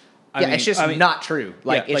 it's just not true.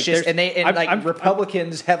 Like, it's just, and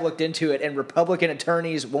Republicans have looked into it, and Republican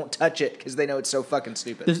attorneys won't touch it because they know it's so fucking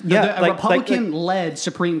stupid. A Republican-led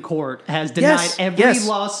Supreme Court has denied every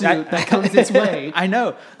lawsuit that comes its way. I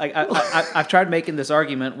know. Like, I've tried making this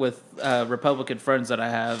argument with Republican friends that I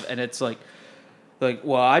have, and it's like,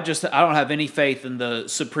 well, I don't have any faith in the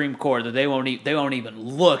Supreme Court that they won't even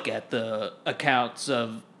look at the accounts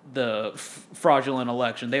of the fraudulent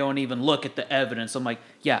election. They won't even look at the evidence. I'm like,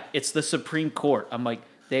 yeah, it's the Supreme Court. I'm like,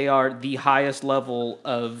 they are the highest level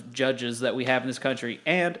of judges that we have in this country,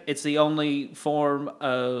 and it's the only form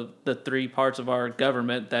of the three parts of our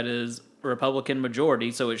government that is Republican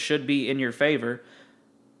majority, so it should be in your favor.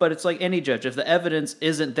 but it's like any judge. If the evidence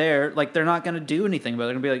isn't there, like they're not going to do anything. But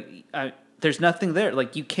they're going to be like, there's nothing there.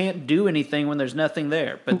 Like you can't do anything when there's nothing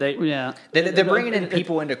there. But they're bringing in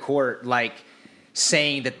people into court, like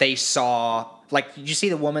saying that they saw. Like, did you see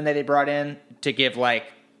the woman that they brought in to give like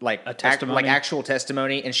a testimony, actual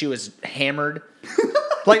testimony, and she was hammered.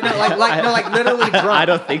 Like literally drunk. I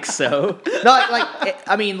don't think so.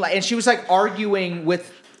 And she was like arguing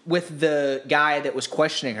with the guy that was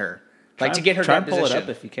questioning her, like to get her try deposition. And pull it up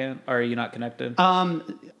if you can. Or are you not connected?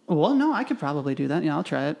 Well, no, I could probably do that. Yeah, I'll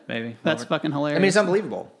try it. Maybe That's fucking hilarious. I mean, it's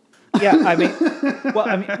unbelievable. Yeah, I mean,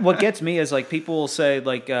 what gets me is like people will say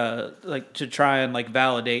like to try and like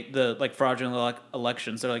validate the like fraudulent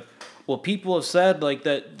elections. They're like, well, people have said like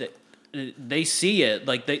that they see it,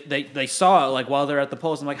 like they saw it like while they're at the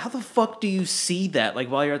polls. I'm like, how the fuck do you see that like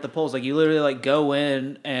while you're at the polls? Like you literally like go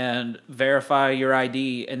in and verify your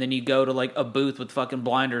ID, and then you go to like a booth with fucking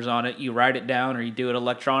blinders on it. You write it down, or you do it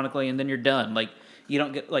electronically, and then you're done. Like you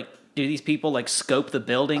don't get like. Do these people like scope the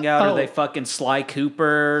building out? Or they fucking Sly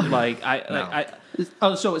Cooper? Like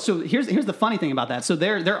So here's the funny thing about that. So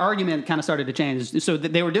their argument kind of started to change. So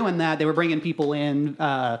they were doing that. They were bringing people in,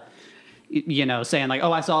 saying like,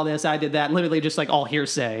 "Oh, I saw this, I did that." Literally, just like all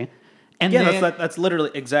hearsay. And yeah, then, that's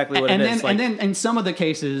literally exactly what it is. And then in some of the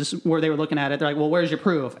cases where they were looking at it, they're like, "Well, where's your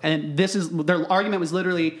proof?" And their argument was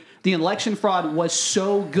literally the election fraud was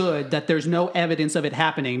so good that there's no evidence of it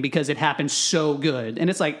happening because it happened so good. And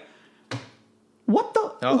it's like. What the?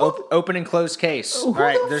 Open and closed case. All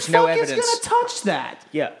right, there's no evidence. Who the fuck is going to touch that?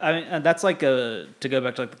 Yeah, I mean, and that's like to go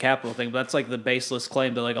back to like the Capitol thing, but that's like the baseless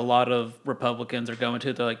claim that like a lot of Republicans are going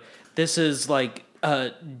to. They're like, this is like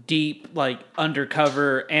deep, like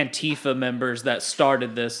undercover Antifa members that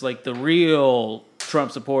started this. Like the real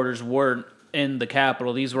Trump supporters weren't in the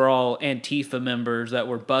Capitol. These were all Antifa members that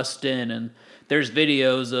were bussed in, and there's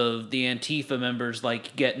videos of the Antifa members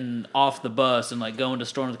like getting off the bus and like going to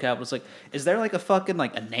storm the Capitol. It's like, is there like a fucking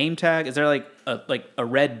like a name tag? Is there like a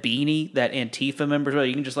red beanie that Antifa members wear?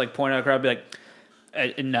 You can just like point out a crowd and be like,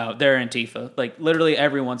 no, they're Antifa. Like literally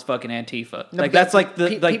everyone's fucking Antifa. No, like that's like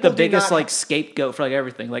the biggest not... like scapegoat for like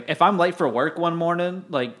everything. Like if I'm late for work one morning,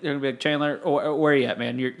 like they're gonna be like, Chandler, or where are you at,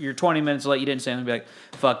 man? You're 20 minutes late. You didn't say anything. Be like,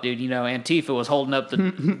 fuck, dude. Antifa was holding up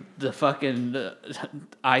the fucking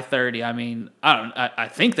I-30. I mean, I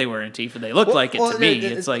think they were Antifa. They looked like it to me.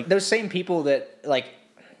 It's like those same people that like.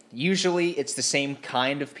 Usually, it's the same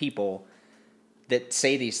kind of people that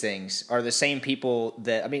say these things are the same people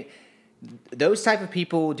that I mean. Those type of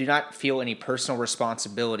people do not feel any personal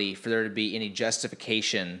responsibility for there to be any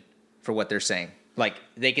justification for what they're saying. Like,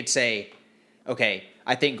 they could say, okay,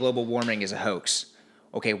 I think global warming is a hoax.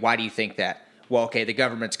 Okay, why do you think that? Well, okay, the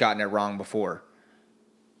government's gotten it wrong before.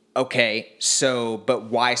 Okay, so, but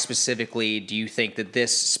why specifically do you think that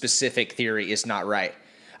this specific theory is not right?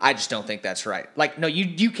 I just don't think that's right. Like, no,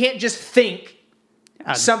 you can't just think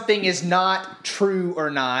something is not true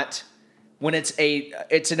or not when it's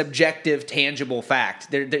an objective, tangible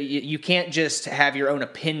fact. You can't just have your own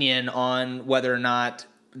opinion on whether or not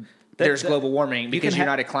there's global warming because you're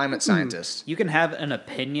not a climate scientist. You can have an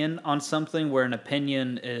opinion on something where an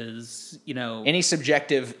opinion is, any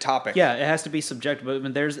subjective topic. Yeah, it has to be subjective. But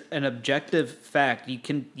when there's an objective fact, you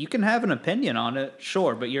can have an opinion on it,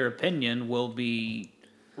 sure, but your opinion will be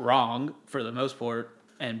wrong for the most part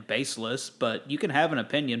and baseless. But you can have an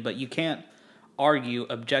opinion, but you can't argue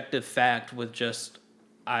objective fact with just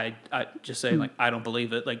I just say like I don't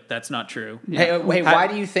believe it, like that's not true. Hey, why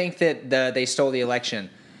do you think that they stole the election?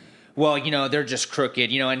 Well, they're just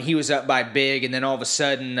crooked, and he was up by big, and then all of a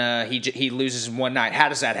sudden he loses in one night. How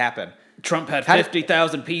does that happen? Trump had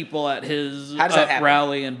 50,000 people at his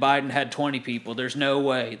rally, and Biden had 20 people. There's no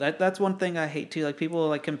way. That's one thing I hate too. Like people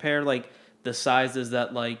like compare like the sizes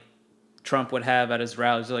that like Trump would have at his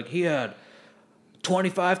rallies. They're like he had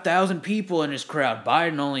 25,000 people in his crowd.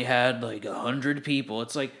 Biden only had like 100 people.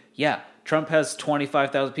 It's like, yeah, Trump has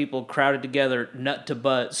 25,000 people crowded together, nut to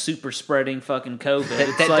butt, super spreading fucking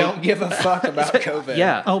COVID. that like, don't give a fuck about COVID.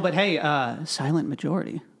 Yeah. Oh, but hey, silent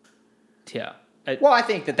majority. Yeah. Well, I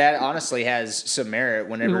think that honestly has some merit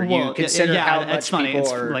whenever you consider how much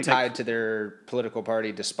people are like, tied to their political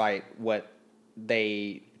party despite what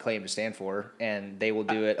they claim to stand for, and they will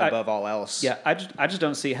do it above all else. Yeah, I just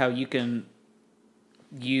don't see how you can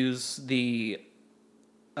use the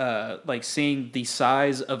like seeing the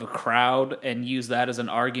size of a crowd and use that as an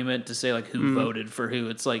argument to say like who voted for who.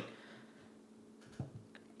 It's like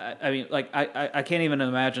I mean like I can't even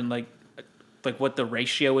imagine like what the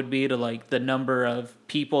ratio would be to like the number of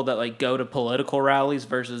people that like go to political rallies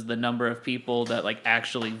versus the number of people that like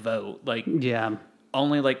actually vote. Like yeah,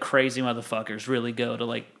 only like crazy motherfuckers really go to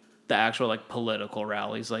like the actual like political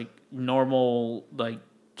rallies, like normal like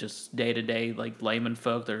just day to day like layman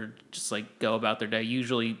folk that are just like go about their day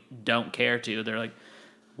usually don't care to. They're like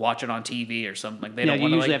watch it on TV or something. Like they don't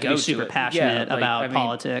want to like have to go be super passionate about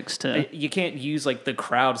politics. You can't use like the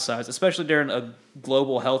crowd size, especially during a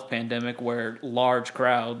global health pandemic where large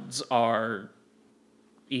crowds are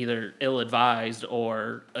either ill-advised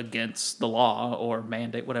or against the law or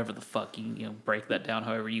mandate whatever the fuck you know break that down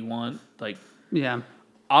however you want. Like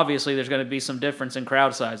obviously there's going to be some difference in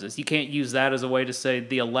crowd sizes. You can't use that as a way to say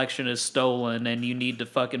the election is stolen and you need to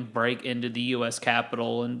fucking break into the U.S.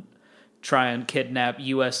 Capitol and try and kidnap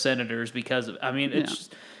U.S. senators because of, I mean, it's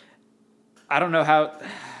just, I don't know how,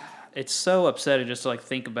 it's so upsetting just to like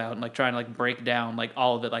think about and like trying to like break down like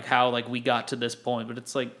all of it, like how like we got to this point, but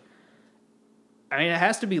it's like, I mean, it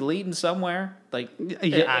has to be leading somewhere. Like,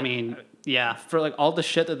 for like all the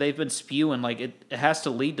shit that they've been spewing, like it has to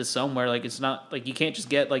lead to somewhere. Like it's not like you can't just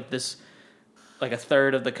get like this, like a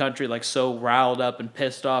third of the country like so riled up and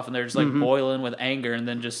pissed off, and they're just like boiling with anger, and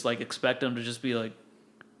then just like expect them to just be like,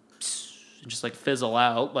 just like fizzle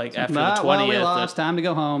out like after the 20th. Well, we lost. Time to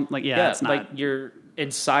go home. Like it's not. Like you're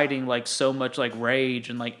inciting like so much like rage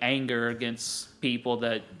and like anger against people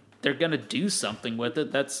that they're gonna do something with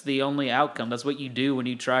it. That's the only outcome. That's what you do when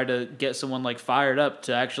you try to get someone like fired up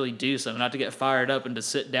to actually do something, not to get fired up and to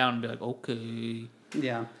sit down and be like, okay.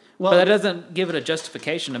 Yeah. Well, but that doesn't give it a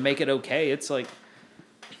justification to make it okay. It's like,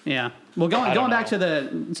 yeah. Well, going back to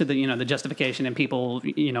the you know the justification and people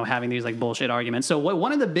you know having these like bullshit arguments. So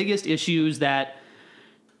one of the biggest issues that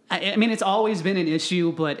I mean it's always been an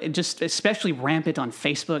issue, but it just especially rampant on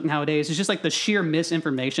Facebook nowadays is just like the sheer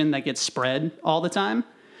misinformation that gets spread all the time.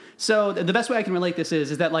 So the best way I can relate this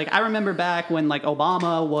is that like I remember back when like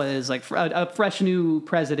Obama was like a fresh new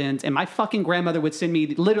president, and my fucking grandmother would send me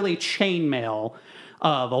literally chain mail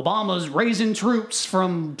of Obama's raising troops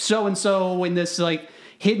from so and so in this like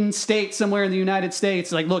hidden state somewhere in the United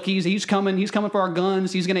States. Like, look, he's coming for our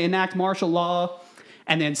guns. He's going to enact martial law.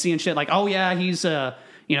 And then seeing shit like, oh yeah, he's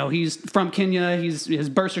from Kenya. His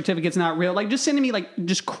birth certificate's not real. Like, just sending me like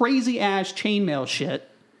just crazy ass chainmail shit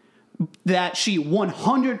that she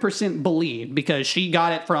 100% believed because she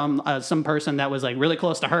got it from some person that was like really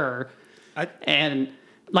close to her. And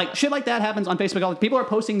like shit like that happens on Facebook. All people are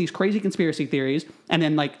posting these crazy conspiracy theories, and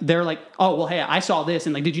then like they're like, "Oh, well, hey, I saw this,"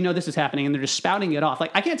 and like, "Did you know this is happening?" And they're just spouting it off.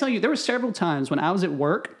 Like I can't tell you, there were several times when I was at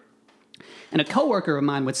work, and a coworker of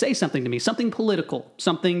mine would say something to me, something political,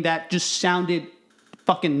 something that just sounded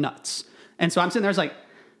fucking nuts. And so I'm sitting there, like,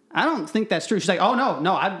 I don't think that's true. She's like, "Oh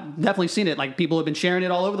no, I've definitely seen it. Like people have been sharing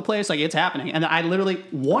it all over the place. Like it's happening." And I literally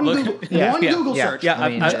Google search. Yeah,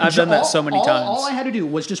 I've done that so many times. All I had to do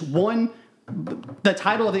was just the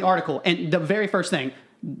title of the article, and the very first thing,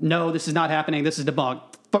 no, this is not happening, this is debunked.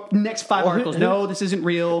 Next 5 articles, no, this isn't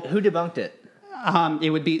real. Who debunked it? It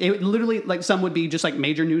would literally, like, some would be just like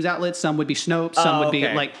major news outlets, some would be Snopes, some would be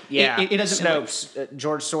like, it doesn't. Snopes,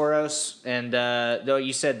 George Soros, and though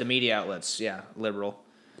you said the media outlets, liberal.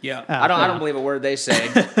 Yeah, I don't believe a word they say.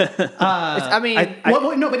 I mean,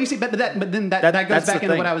 no, but you see, but then that goes back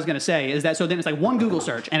into what I was going to say is that so then it's like one Google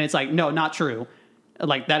search and it's like, no, not true.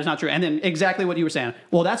 Like that is not true. And then exactly what you were saying.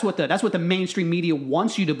 Well, that's what the mainstream media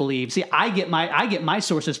wants you to believe. See, I get my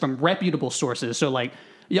sources from reputable sources. So like,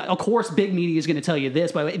 yeah, of course, big media is going to tell you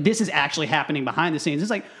this, but this is actually happening behind the scenes. It's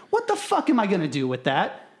like, what the fuck am I going to do with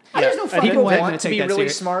that? There's no fucking way I'm going to take that serious. People want to be really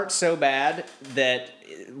smart so bad that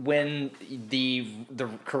when the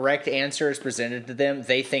correct answer is presented to them,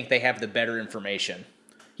 they think they have the better information.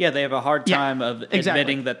 Yeah, they have a hard time of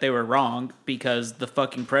admitting that they were wrong because the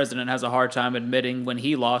fucking president has a hard time admitting when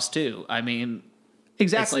he lost too. I mean,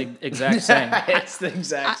 exactly, it's the exact same. It's the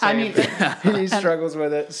exact same. I mean, he struggles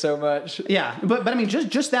with it so much. Yeah, but I mean,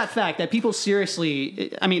 just that fact that people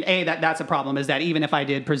seriously. I mean, that's a problem. Is that even if I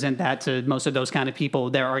did present that to most of those kind of people,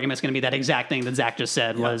 their argument's going to be that exact thing that Zach just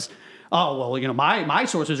said was, oh well, you know, my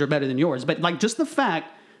sources are better than yours. But like, just the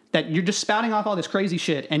fact that you're just spouting off all this crazy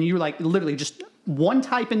shit, and you like literally just one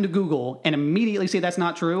type into Google and immediately say that's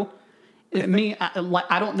not true. I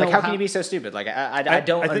don't know. Like, how can you be so stupid? Like, I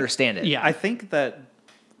don't understand it. Yeah, I think that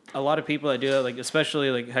a lot of people that do it, like especially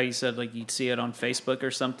like how you said, like you'd see it on Facebook or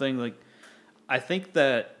something. Like, I think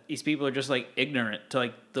that these people are just like ignorant to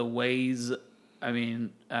like the ways. I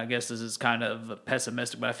mean, I guess this is kind of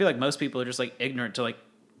pessimistic, but I feel like most people are just like ignorant to like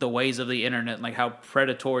the ways of the internet and like how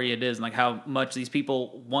predatory it is and like how much these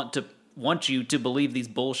people want you to believe these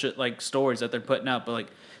bullshit like stories that they're putting out, but like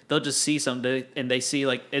they'll just see something and they see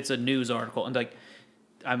like it's a news article and like,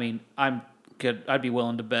 I mean, I'd be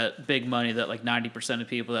willing to bet big money that like 90% of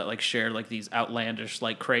people that like share like these outlandish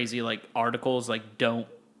like crazy like articles like don't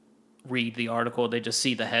read the article. They just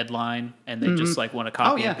see the headline and they just like want to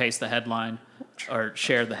copy and paste the headline or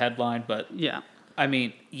share the headline. But yeah, I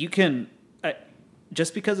mean, you can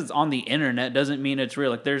just because it's on the internet doesn't mean it's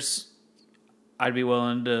real. Like I'd be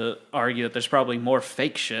willing to argue that there's probably more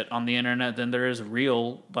fake shit on the internet than there is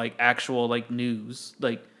real, like actual like news.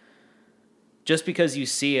 Like just because you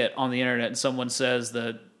see it on the internet and someone says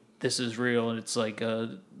that this is real and it's like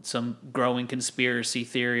some growing conspiracy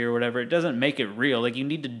theory or whatever, it doesn't make it real. Like you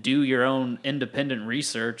need to do your own independent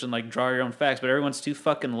research and like draw your own facts, but everyone's too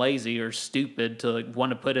fucking lazy or stupid to like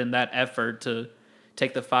want to put in that effort to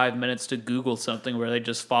take the 5 minutes to Google something where they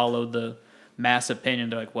just follow the mass opinion.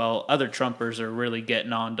 They're like, well, other Trumpers are really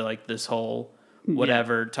getting on to like this whole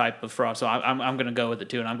whatever type of fraud. So I'm going to go with it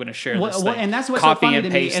too, and I'm going to share this thing. And that's what's so funny to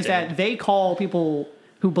me is that they call people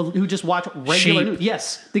who just watch regular news.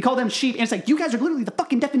 Yes, they call them sheep, and it's like, you guys are literally the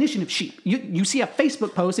fucking definition of sheep. You see a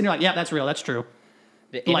Facebook post, and you're like, yeah, that's real, that's true.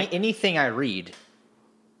 Anything I read,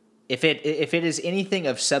 if it is anything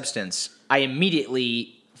of substance, I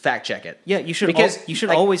immediately fact check it. Yeah, you should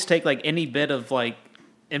always take like any bit of like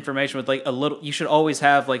information with like a little. You should always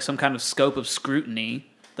have like some kind of scope of scrutiny.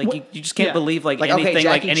 Like you just can't believe like anything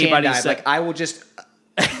like anybody said. Like I will just.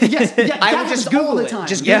 Yes, I will just Google it.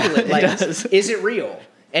 Just Google it. Like, is it real?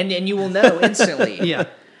 And you will know instantly. Yeah,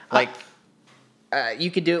 like you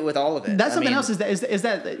could do it with all of it. That's something else. Is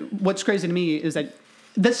that what's crazy to me is that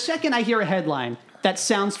the second I hear a headline that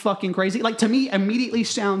sounds fucking crazy, like to me immediately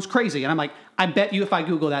sounds crazy, and I'm like, I bet you if I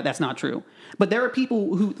Google that's not true. But there are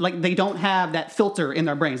people who like they don't have that filter in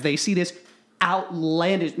their brains. They see this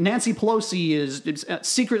outlandish. Nancy Pelosi is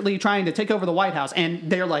secretly trying to take over the White House, and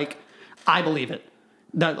they're like, I believe it.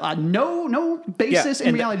 No basis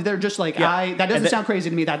in reality. They're just like, that doesn't sound crazy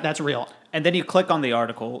to me. That's real. And then you click on the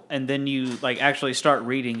article, and then you like actually start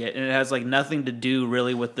reading it, and it has like nothing to do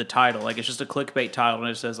really with the title. Like it's just a clickbait title, and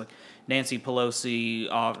it says like Nancy Pelosi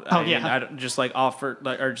just like offered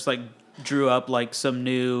like, or just like drew up like some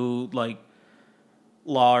new like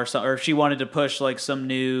law or something, or if she wanted to push like some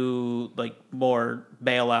new like more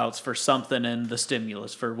bailouts for something in the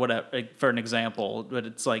stimulus for whatever, like, for an example. But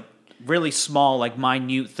it's like really small, like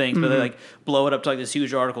minute things, but they like blow it up to like this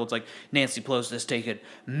huge article. It's like Nancy Pelosi has taken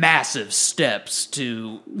massive steps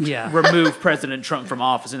to remove President Trump from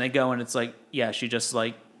office, and they go and it's like, yeah, she just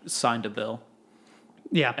like signed a bill.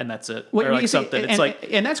 Yeah, and that's it. Or like something. It's like,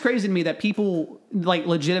 and that's crazy to me that people like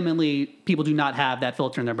legitimately people do not have that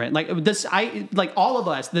filter in their brain. Like this, like all of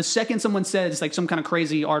us. The second someone says like some kind of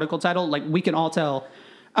crazy article title, like we can all tell.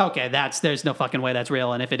 Okay, there's no fucking way that's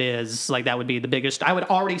real, and if it is, like that would be the biggest. I would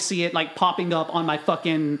already see it like popping up on my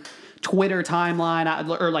fucking Twitter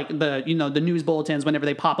timeline or like the the news bulletins whenever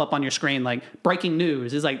they pop up on your screen, like breaking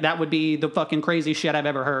news is like that would be the fucking crazy shit I've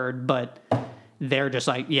ever heard, but. They're just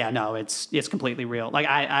like, yeah, no, it's completely real. Like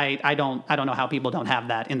I don't know how people don't have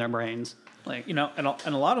that in their brains. Like and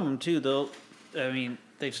a lot of them too.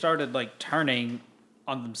 They've started like turning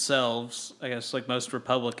on themselves. I guess like most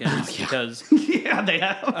Republicans because yeah, they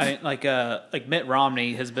have. Like Mitt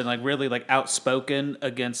Romney has been like really like outspoken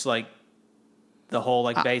against like the whole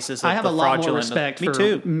like basis of I have the a lot fraudulent. more respect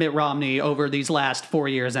for Mitt Romney over these last 4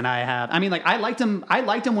 years than I have. I mean, like I liked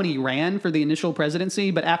him when he ran for the initial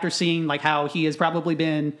presidency, but after seeing like how he has probably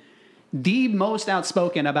been the most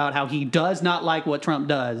outspoken about how he does not like what Trump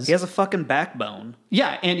does. He has a fucking backbone.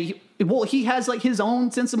 Yeah, and he has like his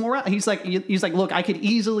own sense of morality. He's like, look, I could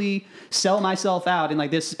easily sell myself out, and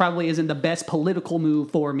like this probably isn't the best political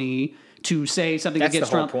move for me to say something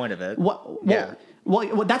against Trump. That's the whole point of it. Yeah.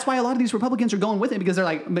 Well, that's why a lot of these Republicans are going with it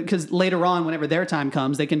because later on, whenever their time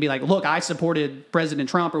comes, they can be like, "Look, I supported President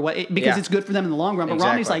Trump," or because it's good for them in the long run. But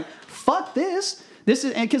Romney's like, "Fuck this! This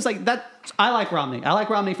is," and because like that, I like Romney. I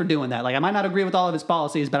like Romney for doing that. Like, I might not agree with all of his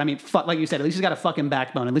policies, but I mean, fuck, like you said, at least he's got a fucking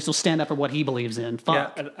backbone. At least he'll stand up for what he believes in.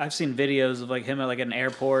 Fuck. Yeah, I've seen videos of like him at like an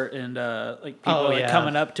airport and like people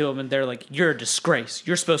coming up to him and they're like, "You're a disgrace.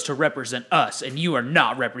 You're supposed to represent us, and you are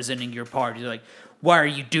not representing your party." They're like, why are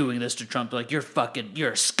you doing this to Trump? Like, you're a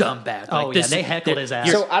scumbag. Like, they heckled his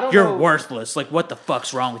ass. You're worthless. Like, what the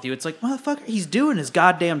fuck's wrong with you? It's like, motherfucker, he's doing his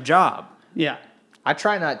goddamn job. Yeah. I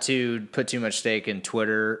try not to put too much stake in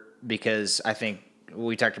Twitter because I think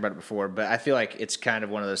we talked about it before, but I feel like it's kind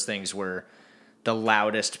of one of those things where the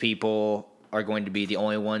loudest people are going to be the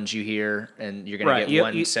only ones you hear, and you're going to get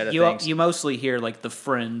one set of things. You mostly hear, like, the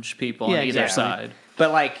fringe people on either side.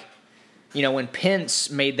 But, like, when Pence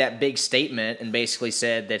made that big statement and basically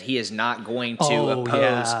said that he is not going to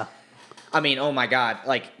oppose, I mean, oh my God,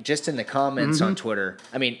 like just in the comments on Twitter,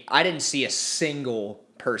 I mean, I didn't see a single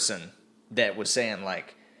person that was saying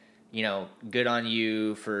like, good on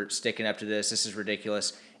you for sticking up to this. This is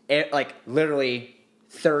ridiculous. Like literally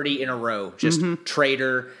 30 in a row. Just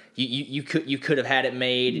traitor. You could have had it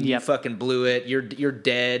made, and you fucking blew it. You're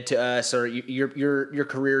dead to us, or your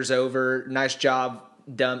career's over. Nice job,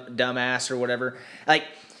 dumbass, or whatever. Like,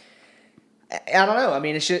 I don't know. I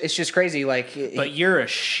mean, it's just crazy. Like, but you're a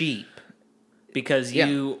sheep because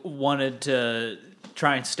you wanted to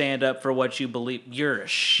try and stand up for what you believe. You're a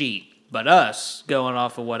sheep. But us, going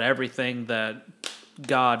off of what everything that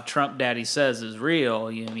God Trump Daddy says is real,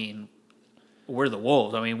 I mean, we're the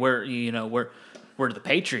wolves. I mean, we're the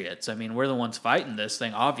patriots. I mean, we're the ones fighting this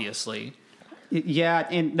thing, obviously. Yeah,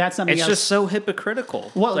 and that's something it's else. just so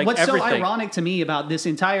hypocritical. Well, like what's everything. so ironic to me about this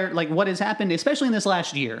entire, like, what has happened, especially in this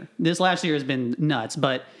last year has been nuts,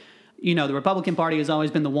 but, the Republican Party has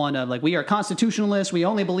always been the one of, like, we are constitutionalists, we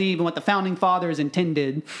only believe in what the Founding Fathers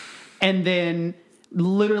intended, and then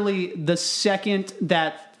literally the second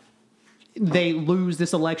that they lose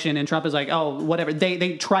this election and Trump is like, oh, whatever,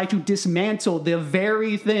 they try to dismantle the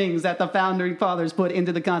very things that the Founding Fathers put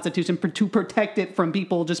into the Constitution to protect it from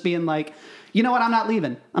people just being like, you know what, I'm not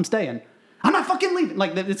leaving, I'm staying. I'm not fucking leaving.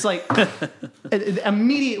 Like, it's like,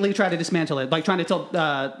 immediately try to dismantle it. Like, trying to tell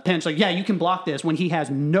Pence, like, yeah, you can block this when he has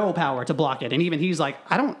no power to block it. And even he's like,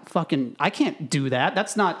 I can't do that.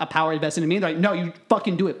 That's not a power invested in me. They're like, no, you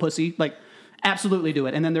fucking do it, pussy. Like, absolutely do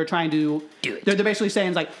it. And then they're trying to do it. They're basically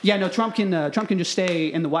saying, like, yeah, no, Trump can just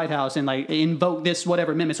stay in the White House and, like, invoke this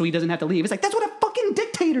whatever amendment so he doesn't have to leave. It's like, that's what a fucking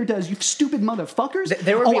dictator does, you stupid motherfuckers.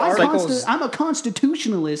 There would be articles. I'm a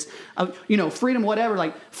constitutionalist, freedom, whatever.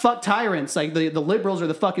 Like, fuck tyrants. Like, the liberals are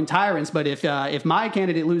the fucking tyrants. But if my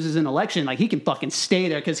candidate loses an election, like, he can fucking stay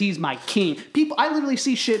there because he's my king. I literally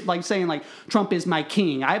see shit like saying, like, Trump is my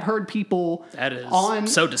king. I've heard people that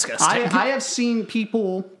is so disgusting. I have seen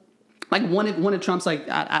people. Like one of Trump's, like,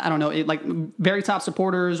 I don't know, like very top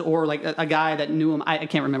supporters, or like a guy that knew him. I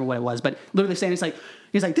can't remember what it was, but literally saying he's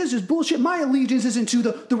like, this is bullshit. My allegiance isn't to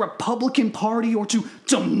the Republican Party or to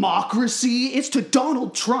democracy. It's to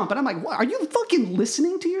Donald Trump. And I'm like, what? Are you fucking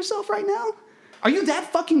listening to yourself right now? Are you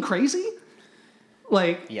that fucking crazy?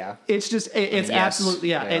 Like, yeah, it's just it's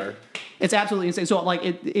absolutely it's absolutely insane. So like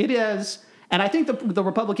it is, and I think the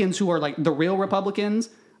Republicans who are like the real Republicans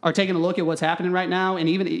are taking a look at what's happening right now, and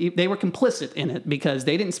even they were complicit in it because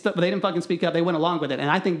they didn't fucking speak up. They went along with it, and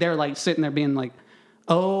I think they're like sitting there being like,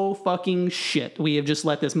 "Oh fucking shit, we have just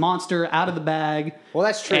let this monster out of the bag." Well,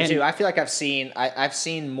 that's true too. I feel like I've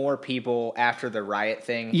seen more people after the riot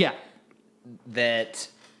thing. Yeah,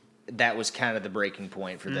 that was kind of the breaking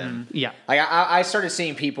point for them. Yeah, like I started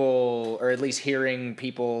seeing people, or at least hearing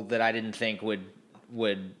people that I didn't think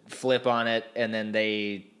would flip on it, and then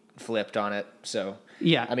they flipped on it. So.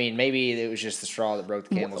 Yeah. I mean, maybe it was just the straw that broke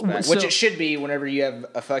the camel's back, which it should be whenever you have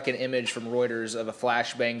a fucking image from Reuters of a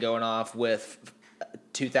flashbang going off with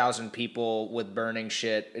 2,000 people with burning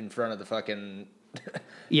shit in front of the fucking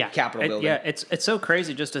Capitol building. Yeah, it's so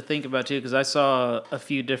crazy just to think about, too, because I saw a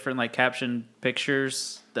few different, like, caption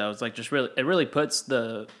pictures that was, like, just really, it really puts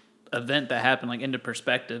the event that happened, like, into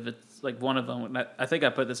perspective. It's, like, one of them, I think I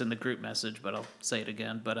put this in the group message, but I'll say it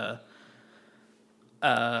again, but,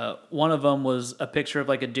 one of them was a picture of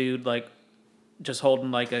like a dude like just holding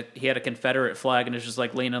like he had a Confederate flag and it's just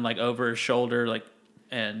like leaning like over his shoulder, like,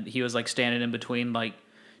 and he was like standing in between like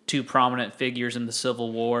two prominent figures in the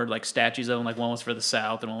Civil War, like statues of them, like one was for the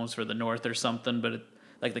South and one was for the North or something, but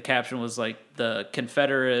like the caption was like the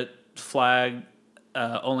Confederate flag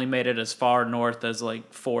only made it as far north as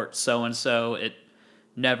like Fort so and so. It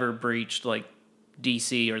never breached like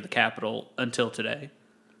DC or the Capitol until today.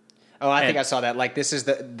 Oh, I think I saw that. Like, this is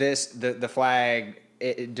the flag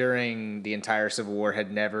during the entire Civil War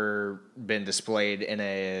had never been displayed in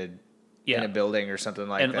a building or something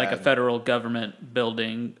like that. And like a federal government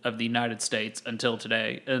building of the United States until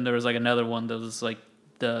today. And there was like another one that was like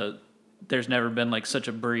there's never been like such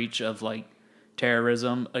a breach of like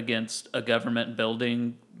terrorism against a government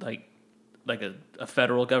building, like a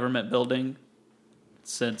federal government building,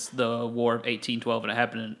 since the War of 1812, and it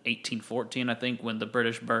happened in 1814, I think, when the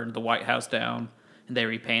British burned the White House down, and they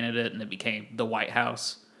repainted it, and it became the White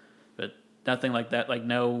House. But nothing like that, like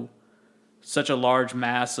no, such a large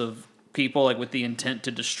mass of people, like with the intent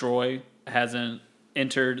to destroy, hasn't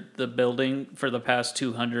entered the building for the past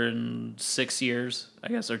 206 years, I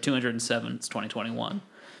guess, or 207, it's 2021.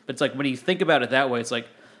 But it's like, when you think about it that way, it's like,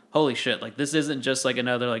 holy shit, like this isn't just like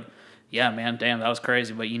another, like, yeah, man, damn, that was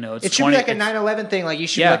crazy. But, it's it should be like a 9/11 thing. Like, you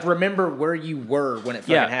should like remember where you were when it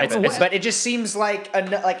fucking happened. But it just seems like it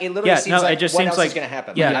literally seems like what else is going to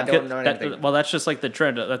happen. Yeah, like, I don't know anything. Well, that's just like the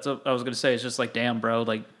trend. That's what I was going to say. It's just like, damn, bro,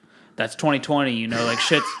 like that's 2020.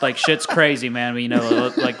 Like shit's crazy, man.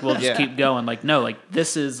 But, like we'll just keep going. Like, no, like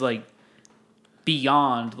this is like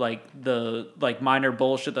beyond like the like minor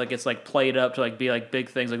bullshit that gets like played up to like be like big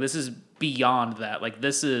things. Like this is beyond that. Like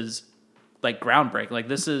this is like groundbreaking. Like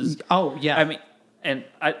this is Oh yeah. I mean, and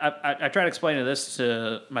I tried explaining this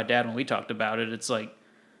to my dad when we talked about it. It's like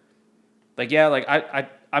yeah, like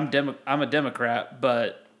I'm a Democrat,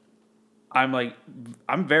 but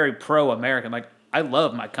I'm very pro-American. Like I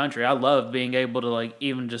love my country. I love being able to like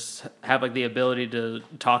even just have like the ability to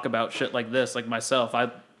talk about shit like this, like myself.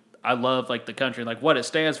 I love like the country, like what it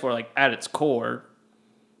stands for, like at its core.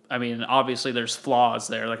 I mean, obviously there's flaws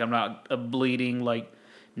there. Like I'm not a bleeding like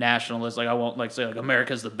nationalist. Like I won't like say like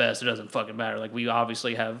America's the best. It doesn't fucking matter. Like we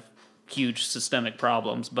obviously have huge systemic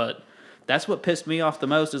problems, but that's what pissed me off the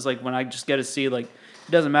most is like when I just get to see like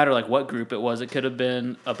it doesn't matter like what group it was. It could have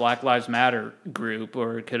been a Black Lives Matter group,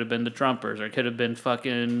 or it could have been the Trumpers, or it could have been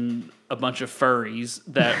fucking a bunch of furries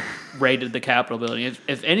that raided the Capitol building.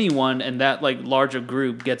 If anyone in that like larger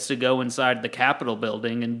group gets to go inside the Capitol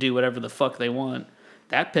building and do whatever the fuck they want,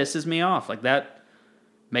 that pisses me off. Like that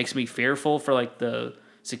makes me fearful for like the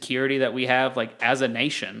security that we have like as a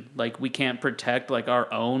nation. Like we can't protect like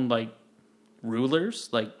our own like rulers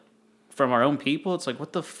like from our own people. It's like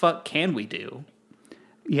what the fuck can we do?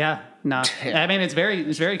 Yeah, no. I mean, it's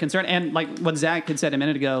very concerned. And like what Zach had said a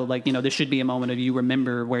minute ago, like, you know, this should be a moment of you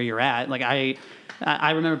remember where you're at. Like I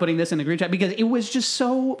remember putting this in the group chat because it was just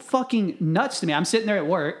so fucking nuts to me. I'm sitting there at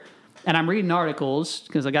work and I'm reading articles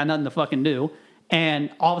because I got nothing to fucking do.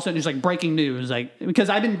 And all of a sudden there's like breaking news, like, because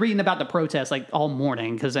I've been reading about the protests like all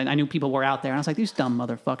morning because I knew people were out there and I was like, these dumb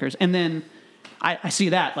motherfuckers. And then I see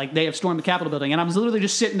that like they have stormed the Capitol building and I was literally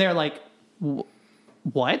just sitting there like,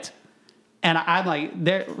 what? And I'm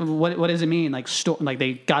like, what does it mean? Like, like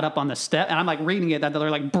they got up on the step, and I'm like reading it that they're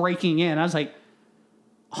like breaking in. I was like,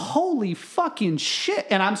 holy fucking shit!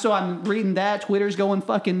 And I'm reading that. Twitter's going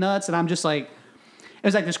fucking nuts, and I'm just like, it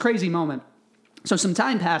was like this crazy moment. So some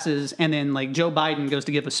time passes, and then like Joe Biden goes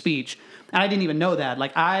to give a speech, and I didn't even know that.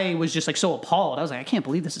 Like I was just like so appalled. I was like, I can't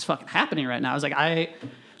believe this is fucking happening right now. I was like,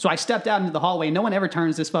 So I stepped out into the hallway. No one ever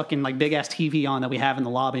turns this fucking like big ass TV on that we have in the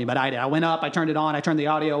lobby, but I did. I went up, I turned it on, I turned the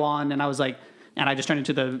audio on, and I was like, and I just turned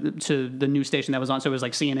it to the news station that was on. So it was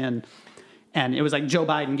like CNN, and it was like Joe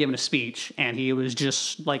Biden giving a speech, and he was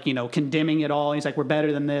just like, you know, condemning it all. He's like, we're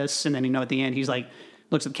better than this, and then, you know, at the end he's like,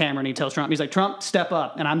 looks at the camera and he tells Trump, he's like, Trump, step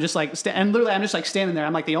up. And I'm just like, and literally I'm just like standing there.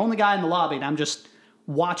 I'm like the only guy in the lobby, and I'm just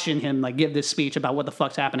watching him like give this speech about what the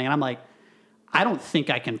fuck's happening, and I'm like, I don't think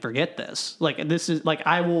I can forget this. Like, this is, like,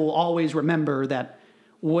 I will always remember that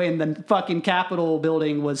when the fucking Capitol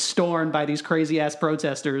building was stormed by these crazy-ass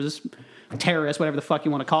protesters, terrorists, whatever the fuck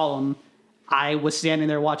you want to call them, I was standing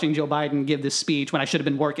there watching Joe Biden give this speech when I should have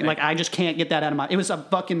been working. Like, I just can't get that out of my... It was a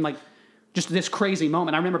fucking, like, just this crazy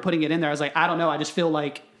moment. I remember putting it in there. I was like, I don't know. I just feel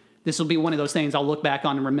like this will be one of those things I'll look back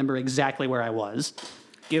on and remember exactly where I was.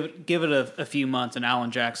 Give it a few months, and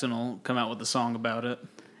Alan Jackson will come out with a song about it.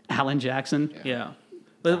 Alan Jackson? Yeah.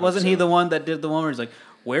 But wasn't he the one that did the one where he's like,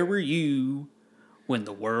 where were you when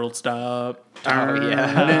the world stopped? Oh,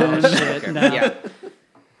 yeah. No, shit, no. Yeah.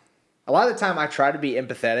 A lot of the time I try to be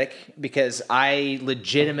empathetic because I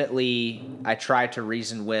try to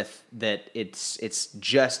reason with that it's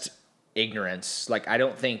just ignorance. Like I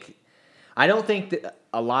don't think that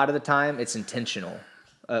a lot of the time it's intentional.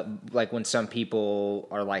 Like when some people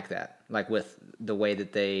are like that, like with the way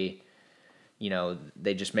that they, you know,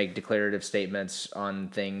 they just make declarative statements on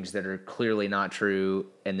things that are clearly not true.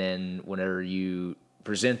 And then whenever you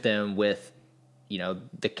present them with, you know,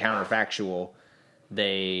 the counterfactual,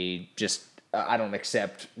 they just, I don't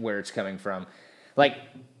accept where it's coming from. Like,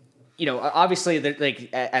 you know, obviously, like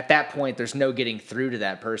at that point, there's no getting through to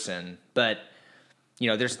that person. But, you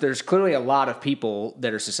know, there's clearly a lot of people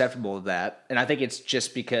that are susceptible to that. And I think it's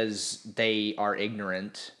just because they are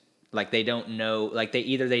ignorant. Like they don't know, like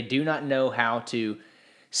they do not know how to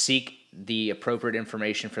seek the appropriate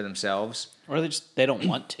information for themselves, or they don't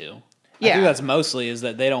want to. Yeah. I think that's mostly is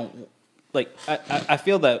that they don't like. I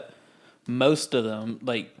feel that most of them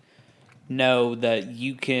like know that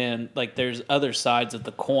you can like there's other sides of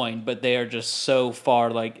the coin, but they are just so far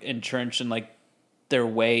like entrenched in like their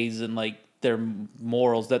ways and like their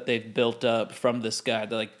morals that they've built up from this guy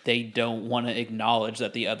that like they don't want to acknowledge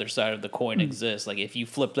that the other side of the coin exists. Like if you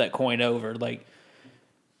flip that coin over, like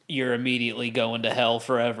you're immediately going to hell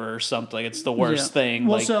forever or something. It's the worst thing.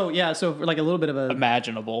 Well, like, so like a little bit of a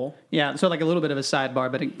imaginable. Yeah, so like a little bit of a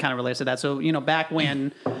sidebar, but it kind of relates to that. So, you know, back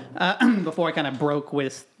when before I kind of broke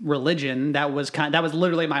with religion, that was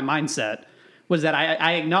literally my mindset. Was that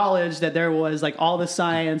I acknowledged that there was like all the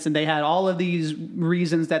science and they had all of these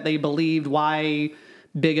reasons that they believed why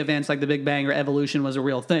big events like the Big Bang or evolution was a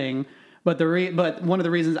real thing. But but one of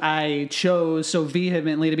the reasons I chose so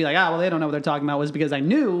vehemently to be like, well, they don't know what they're talking about was because I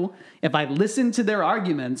knew if I listened to their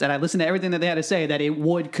arguments and I listened to everything that they had to say, that it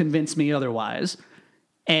would convince me otherwise.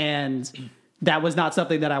 And that was not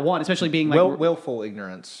something that I want, especially being like willful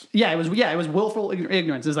ignorance. Yeah, it was willful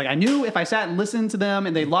ignorance. It's like I knew if I sat and listened to them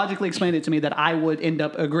and they logically explained it to me that I would end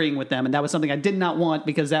up agreeing with them, and that was something I did not want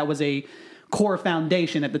because that was a core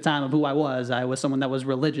foundation at the time of who I was. I was someone that was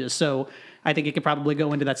religious, so I think it could probably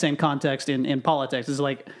go into that same context in politics. It's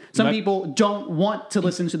like some people don't want to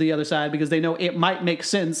listen to the other side because they know it might make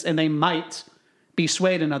sense and they might be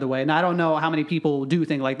swayed another way. And I don't know how many people do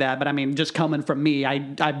think like that, but I mean, just coming from me, I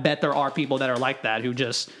bet there are people that are like that who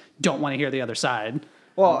just don't want to hear the other side.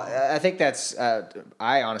 Well, I think that's,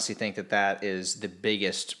 I honestly think that is the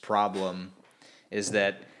biggest problem, is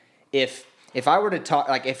that if I were to talk,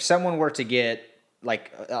 like if someone were to get,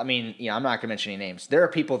 like, I mean, I'm not going to mention any names. There are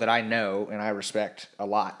people that I know and I respect a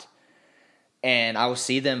lot, and I will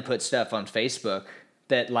see them put stuff on Facebook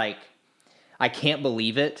that, like, I can't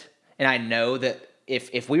believe it. And I know that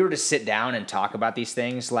if we were to sit down and talk about these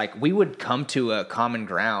things, like, we would come to a common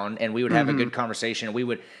ground and we would have a good conversation. We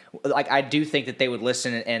would, like, I do think that they would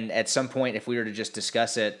listen, and at some point, if we were to just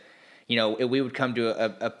discuss it, we would come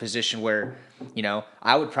to a position where,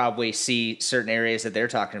 I would probably see certain areas that they're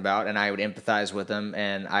talking about and I would empathize with them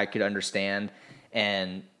and I could understand,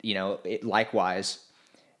 and, likewise.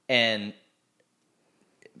 And,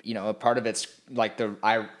 a part of it's like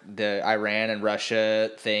the Iran and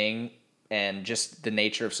Russia thing, and just the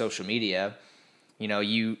nature of social media,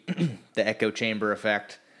 the echo chamber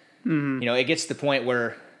effect. Mm-hmm. It gets to the point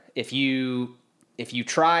where if you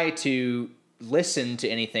try to listen to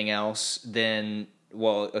anything else, then,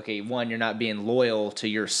 well, okay, one, you're not being loyal to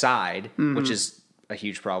your side, which is a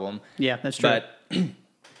huge problem. Yeah, that's true. But,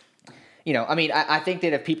 I mean, I think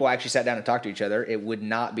that if people actually sat down and talked to each other, it would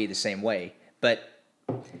not be the same way. But,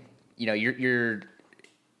 I'm going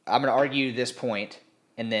to argue this point,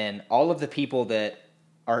 and then all of the people that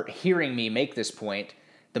are hearing me make this point,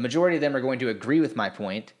 the majority of them are going to agree with my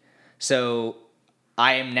point. So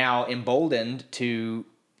I am now emboldened to,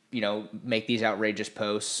 make these outrageous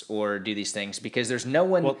posts or do these things, because there's no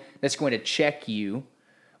one that's going to check you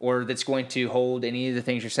or that's going to hold any of the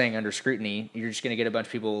things you're saying under scrutiny. You're just going to get a bunch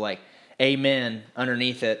of people like, amen,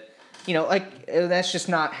 underneath it. That's just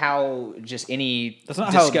not how any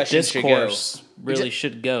discussion should go.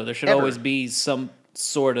 Should go. There should always be some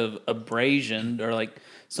sort of abrasion or like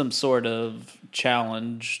some sort of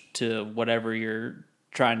challenge to whatever you're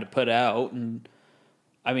trying to put out. And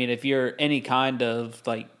I mean, if you're any kind of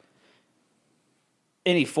like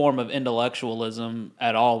any form of intellectualism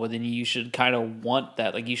at all within you should kind of want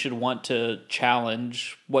that. Like, you should want to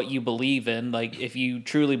challenge what you believe in. Like, if you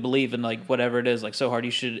truly believe in like whatever it is, like so hard, you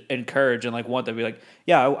should encourage and like want to be like,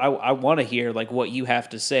 yeah, I want to hear like what you have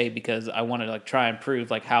to say, because I want to like try and prove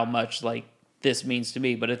like how much like this means to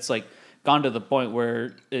me. But it's like gone to the point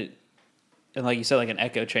where it, and like you said, like an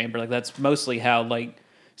echo chamber, like that's mostly how like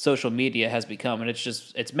social media has become. And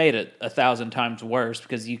it's made it 1,000 times worse,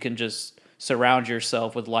 because you can just surround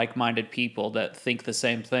yourself with like-minded people that think the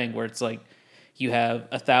same thing, where it's like you have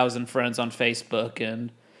 1,000 friends on Facebook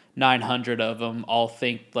and 900 of them all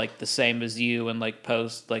think like the same as you, and like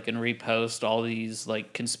post like and repost all these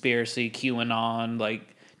like conspiracy QAnon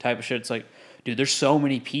like type of shit. It's like, dude, there's so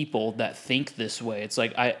many people that think this way. It's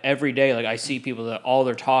like every day like I see people that all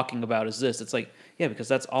they're talking about is this. It's like, yeah, because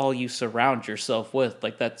that's all you surround yourself with.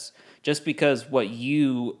 Like, that's just because what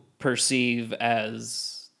you perceive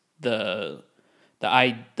as the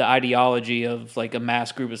ideology of like a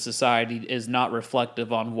mass group of society is not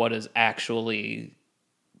reflective on what is actually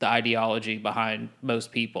the ideology behind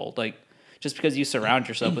most people. Like, just because you surround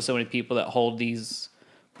yourself with so many people that hold these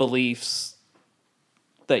beliefs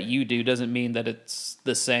that you do doesn't mean that it's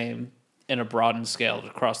the same in a broadened scale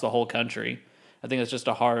across the whole country. I think it's just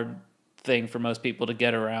a hard thing for most people to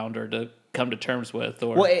get around or to come to terms with,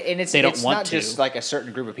 or they don't want to. It's not just like a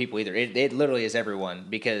certain group of people either. It literally is everyone,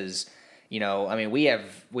 because I mean, we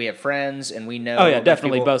have friends and we know. Oh yeah,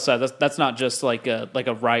 definitely people, both sides. That's not just like a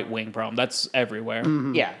right wing problem. That's everywhere.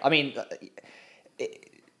 Mm-hmm. Yeah, I mean,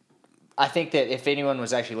 I think that if anyone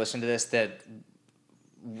was actually listening to this, that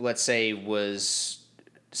let's say was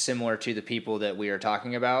similar to the people that we are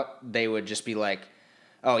talking about, they would just be like,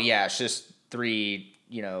 "Oh yeah, it's just 3."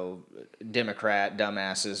 Democrat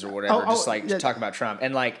dumbasses or whatever, talk about Trump.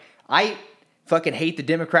 And like, I fucking hate the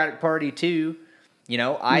Democratic Party too.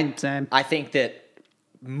 Same. I think that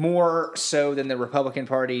more so than the Republican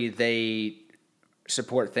Party, they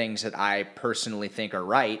support things that I personally think are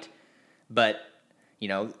right. But,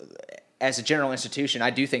 as a general institution, I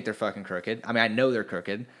do think they're fucking crooked. I mean, I know they're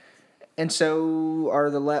crooked. and so are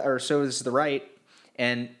or so is the right,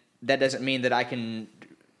 and that doesn't mean that I can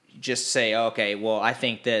just say, okay, well, I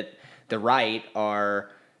think that the right are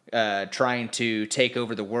trying to take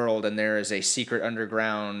over the world, and there is a secret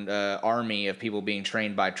underground army of people being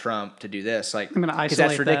trained by Trump to do this. Like, I'm going to because isolate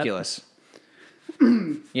that's ridiculous.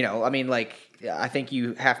 I mean, like, I think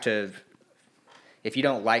you have to. If you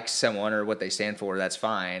don't like someone or what they stand for, that's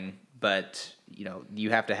fine. But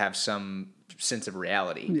you have to have some sense of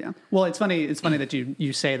reality. Yeah. Well, it's funny. It's funny that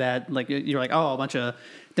you say that. Like you're like, oh, a bunch of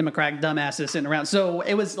Democratic dumbasses sitting around. So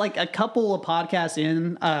it was like a couple of podcasts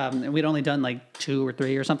in, and we'd only done like 2 or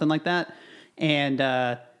 3 or something like that. And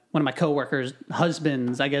one of my coworkers'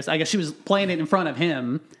 husbands, I guess she was playing it in front of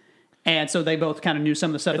him. And so they both kind of knew some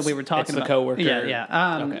of the stuff that we were talking about. It's the coworker.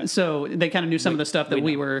 Yeah. Okay. So they kind of knew some of the stuff that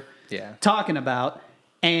we were talking about.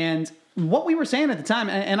 And what we were saying at the time,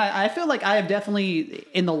 and I feel like I have definitely,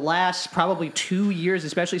 in the last probably 2 years,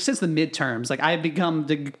 especially since the midterms, like I have become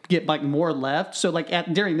to get like more left. So like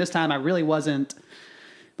during this time, I really wasn't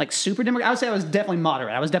like super Democrat. I would say I was definitely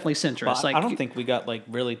moderate. I was definitely centrist. Well, like I don't think we got like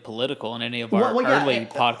really political in any of our early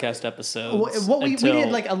podcast episodes. We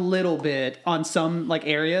did like a little bit on some like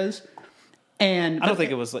areas, and I don't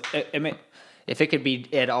think it was like if it could be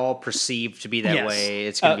at all perceived to be that way,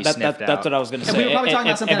 it's going to be sniffed out. That's what I was going to say. We were probably talking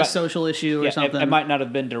about some kind of social issue or something. It might not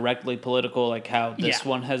have been directly political like how this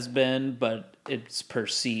one has been, but it's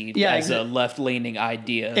perceived as a left-leaning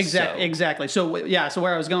idea. Exactly. So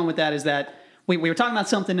where I was going with that is that we were talking about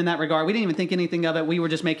something in that regard. We didn't even think anything of it. We were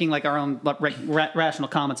just making like our own rational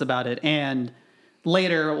comments about it. And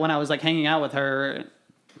later, when I was like hanging out with her,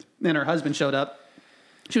 and her husband showed up,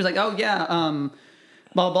 she was like, "Oh yeah,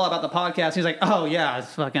 blah, blah, about the podcast." He's like, "Oh, yeah,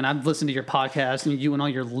 I've listened to your podcast and you and all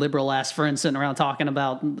your liberal ass friends sitting around talking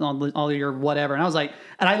about all your whatever." And I was like,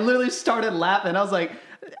 and I literally started laughing. I was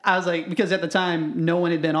like, because at the time, no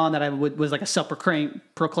one had been on that was like a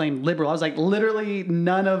self-proclaimed liberal. I was like, literally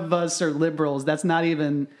none of us are liberals. That's not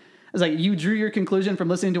even, I was like, you drew your conclusion from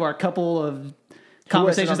listening to our couple of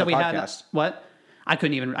conversations that we had. What? I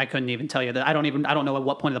couldn't even tell you that. I don't know at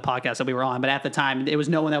what point of the podcast that we were on, but at the time it was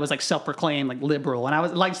no one that was like self-proclaimed like liberal. And I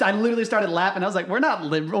was like, I literally started laughing. I was like, we're not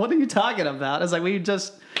liberal. What are you talking about? I was like, we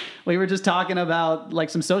were just talking about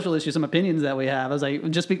like some social issues, some opinions that we have. I was like,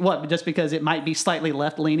 just because it might be slightly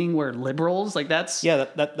left-leaning, we're liberals. Like that's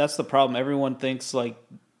the problem. Everyone thinks like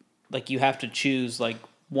you have to choose like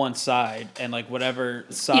one side, and like whatever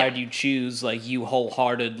side you choose, like you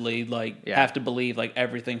wholeheartedly have to believe like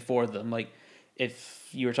everything for them. Like if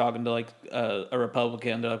you were talking to like a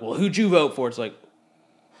Republican, they're like, "Well, who'd you vote for?" It's like,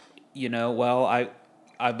 well,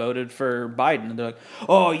 I voted for Biden. And they're like,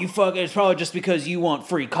 "Oh, you fucking, it's probably just because you want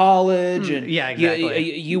free college and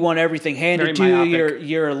exactly. you want everything handed to you.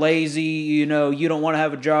 You're lazy. You don't want to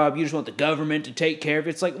have a job. You just want the government to take care of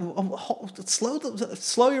it." It's like,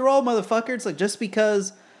 slow your roll, motherfucker. It's like, just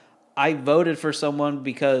because I voted for someone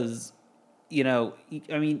because, I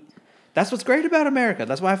mean, that's what's great about America.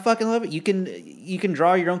 That's why I fucking love it. You can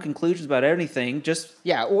draw your own conclusions about anything.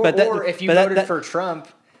 Or if you voted for Trump,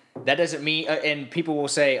 that doesn't mean. And people will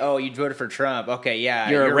say, "Oh, you voted for Trump. Okay, yeah,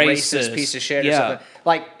 you're a racist piece of shit or something."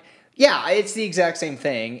 Like, yeah, it's the exact same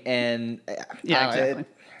thing. And exactly.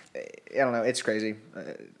 I don't know. It's crazy.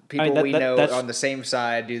 People we know on the same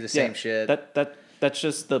side do the same shit. That's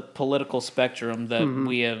just the political spectrum that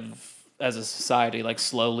we have as a society like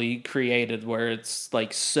slowly created, where it's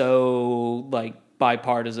like so like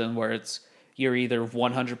bipartisan, where it's you're either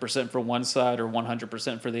 100% for one side or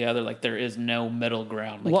 100% for the other. Like there is no middle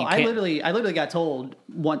ground. Like, I literally got told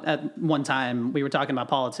at one time we were talking about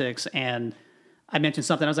politics and I mentioned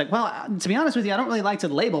something. I was like, well, to be honest with you, I don't really like to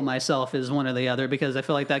label myself as one or the other because I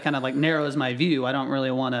feel like that kind of like narrows my view. I don't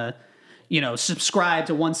really want to, subscribe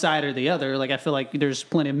to one side or the other. Like I feel like there's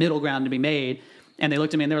plenty of middle ground to be made. And they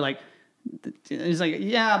looked at me and they were like, he's like,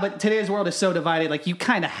 yeah, but today's world is so divided. Like you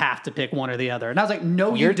kind of have to pick one or the other. And I was like,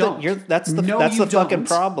 no, you don't. That's the fucking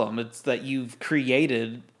problem. It's that you've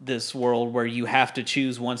created this world where you have to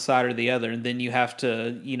choose one side or the other, and then you have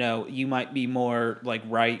to, you might be more like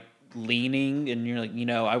right leaning, and you're like,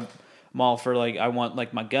 I'm all for like I want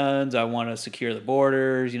like my guns. I want to secure the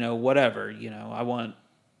borders. Whatever. I want,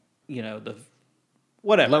 the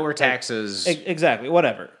whatever lower taxes. Exactly.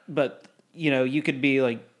 Whatever. But you could be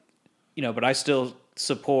like. But I still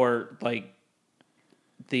support like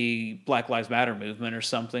the Black Lives Matter movement or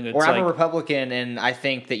something. It's or I'm a Republican and I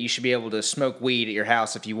think that you should be able to smoke weed at your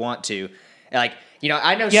house if you want to. Like,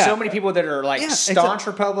 I know so many people that are like staunch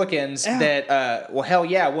Republicans that, well, hell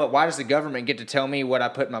yeah. Why does the government get to tell me what I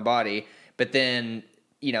put in my body? But then,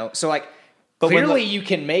 so like clearly you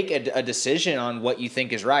can make a decision on what you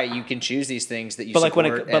think is right. You can choose these things that you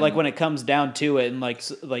support. But when it comes down to it, and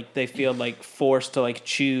like they feel like forced to like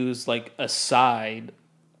choose like a side,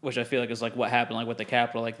 which I feel like is like what happened like with the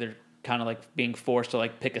Capitol. Like they're kind of like being forced to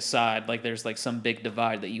like pick a side. Like there's like some big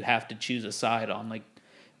divide that you have to choose a side on. Like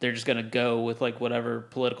they're just gonna go with like whatever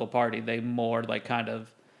political party they more like kind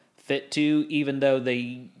of fit to, even though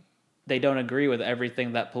they don't agree with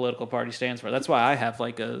everything that political party stands for. That's why I have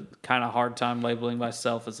like a kind of hard time labeling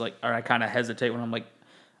myself as like, or I kind of hesitate when I'm like,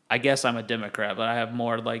 I guess I'm a Democrat, but I have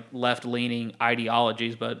more like left-leaning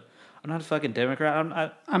ideologies, but I'm not a fucking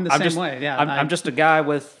Democrat. I'm the same way. Yeah. I'm just a guy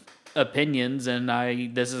with opinions, and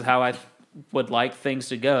this is how I would like things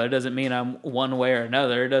to go. It doesn't mean I'm one way or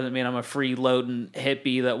another. It doesn't mean I'm a freeloading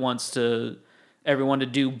hippie that wants everyone to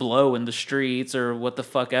do blow in the streets or what the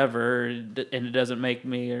fuck ever, and it doesn't make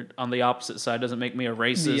me, or on the opposite side, doesn't make me a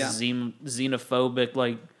racist, xenophobic,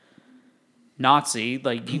 like Nazi.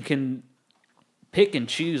 Like you can pick and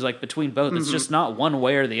choose like between both. It's just not one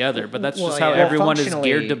way or the other. But that's just how everyone is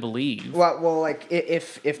geared to believe. Well, like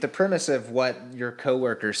if the premise of what your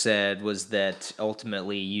coworker said was that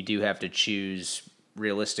ultimately you do have to choose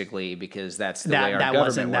realistically because that's the way our government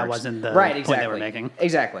works. That wasn't the right, point exactly. they were making.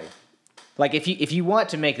 Exactly. Like if you want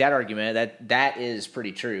to make that argument, that is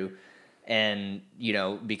pretty true, and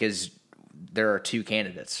because there are two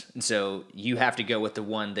candidates, and so you have to go with the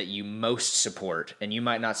one that you most support, and you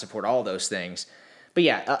might not support all those things,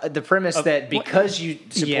 but the premise that because you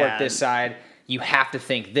support this side, you have to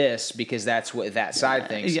think this because that's what that side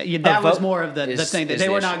thinks. Yeah, that was more of the thing that they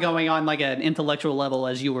were not going on like an intellectual level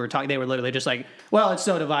as you were talking. They were literally just like, well, it's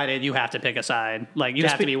so divided, you have to pick a side. Like you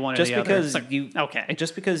have to be one or the other.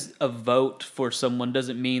 Just because a vote for someone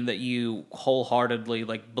doesn't mean that you wholeheartedly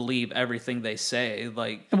like believe everything they say.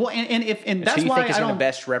 Like, well, and that's who you why think is I going don't to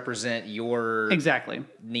best represent your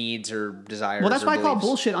needs or desires. Well, that's why I call beliefs.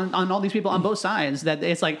 bullshit on all these people on both sides. That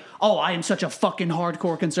it's like, oh, I am such a fucking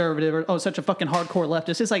hardcore conservative, or oh, such a fucking hardcore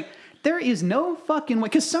leftist. It's like there is no fucking way,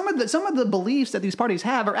 because some of the beliefs that these parties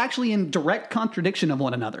have are actually in direct contradiction of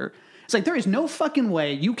one another. It's like there is no fucking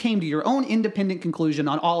way you came to your own independent conclusion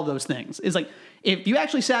on all of those things. It's like if you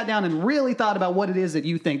actually sat down and really thought about what it is that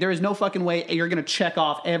you think, there is no fucking way you're going to check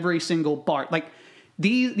off every single part. Like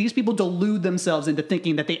these people delude themselves into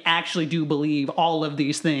thinking that they actually do believe all of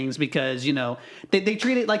these things because they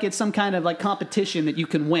treat it like it's some kind of like competition that you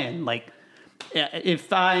can win. Like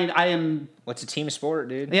if I am. What's a team sport,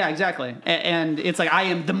 dude? Yeah, exactly. And it's like I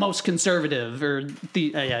am the most conservative, or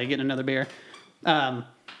you're getting another beer.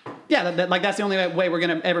 That's the only way we're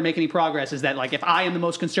gonna ever make any progress is that like if I am the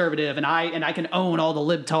most conservative and I can own all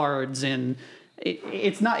the libtards, and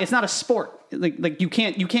it's not a sport. Like you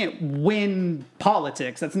can't win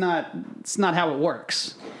politics. It's not how it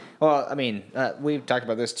works. Well, I mean, we've talked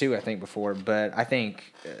about this too, I think, before, but I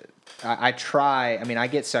think I try. I mean, I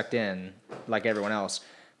get sucked in like everyone else,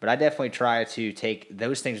 but I definitely try to take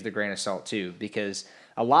those things with a grain of salt too, because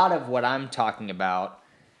a lot of what I'm talking about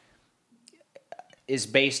is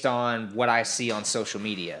based on what I see on social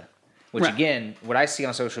media, which again, what I see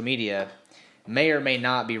on social media may or may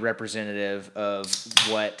not be representative of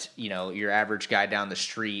what, your average guy down the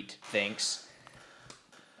street thinks.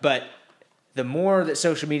 But the more that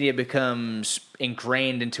social media becomes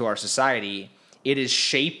ingrained into our society, it is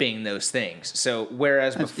shaping those things. So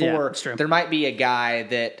whereas before there might be a guy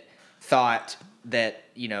that thought that,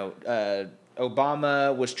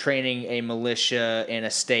 Obama was training a militia in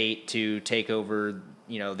a state to take over,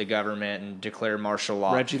 the government and declare martial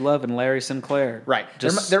law. Reggie Love and Larry Sinclair. Right.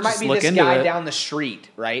 There might be this guy down the street,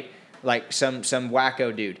 right? Like some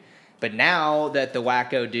wacko dude. But now that the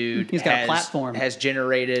wacko dude got a platform, has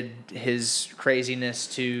generated his craziness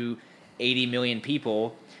to 80 million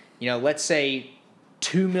people, let's say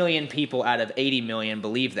 2 million people out of 80 million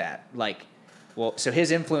believe that. So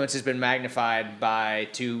his influence has been magnified by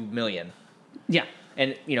 2 million. Yeah.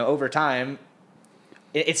 And, over time,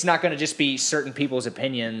 it's not going to just be certain people's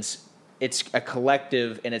opinions. It's a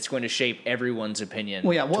collective, and it's going to shape everyone's opinion.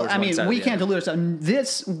 Well, yeah. Well, I mean, we can't delude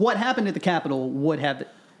ourselves. What happened at the Capitol would have,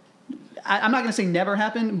 I'm not going to say never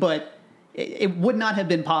happened, but it would not have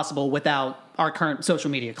been possible without our current social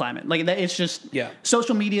media climate. Like, it's just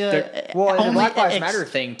social media. And the Black Lives Matter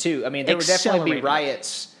thing, too. I mean, there would definitely be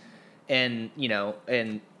riots and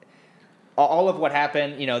all of what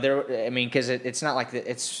happened, because it's not like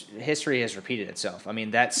history has repeated itself. I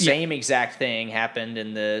mean, that same exact thing happened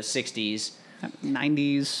in the 60s.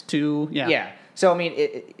 90s, too. Yeah. Yeah. So, I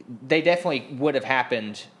mean, they definitely would have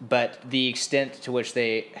happened, but the extent to which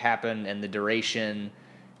they happen and the duration,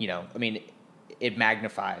 it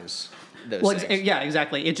magnifies those things. Yeah,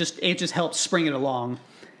 exactly. It just helps spring it along.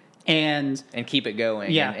 and keep it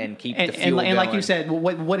going. Yeah, and keep the fuel and going. like you said,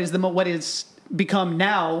 what is become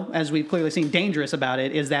now, as we've clearly seen, dangerous about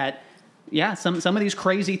it is that. Yeah, some of these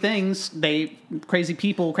crazy things, crazy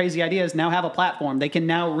people, crazy ideas now have a platform. They can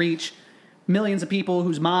now reach millions of people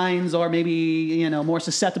whose minds are maybe, more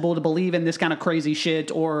susceptible to believe in this kind of crazy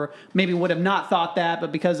shit, or maybe would have not thought that,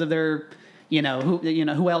 but because of their,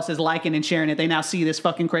 who else is liking and sharing it, they now see this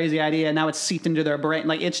fucking crazy idea and now it's seeped into their brain.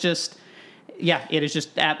 Like, it's just, it is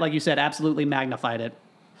just, like you said, absolutely magnified it.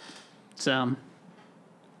 So.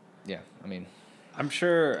 Yeah, I mean. I'm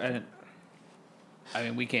sure,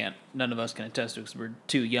 we can't, none of us can attest to it because we're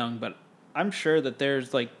too young, but I'm sure that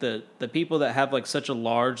there's like the people that have like such a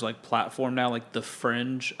large like platform now, like the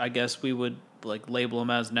fringe, I guess we would like label them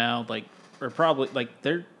as now, like, or probably like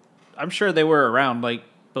I'm sure they were around like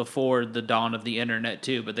before the dawn of the internet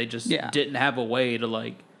too, but they just didn't have a way to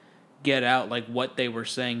like get out like what they were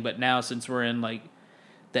saying. But now, since we're in like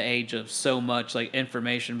the age of so much like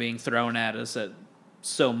information being thrown at us at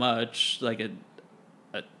so much, like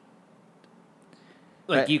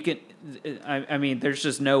you can, there's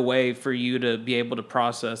just no way for you to be able to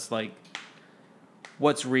process like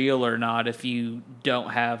what's real or not if you don't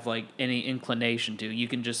have like any inclination to. You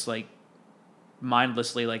can just like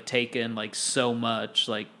mindlessly like take in like so much,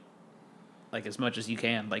 like as much as you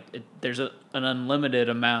can. Like there's an unlimited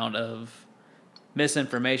amount of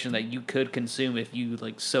misinformation that you could consume if you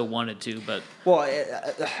like so wanted to. But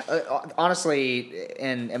honestly,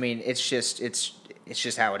 and I mean, it's just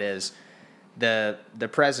how it is. The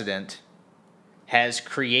president has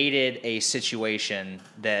created a situation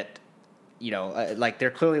that, like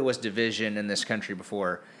there clearly was division in this country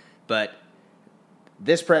before, but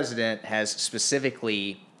this president has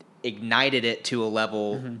specifically ignited it to a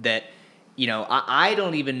level that, I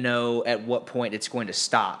don't even know at what point it's going to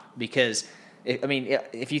stop. Because,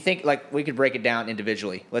 if you think, like, we could break it down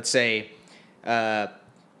individually. Let's say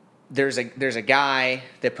there's a guy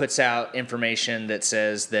that puts out information that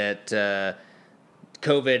says that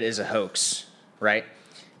COVID is a hoax, right?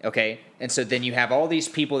 Okay, and so then you have all these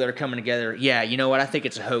people that are coming together. Yeah, you know what? I think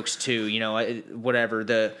it's a hoax too. Whatever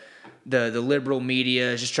the liberal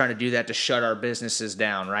media is just trying to do that to shut our businesses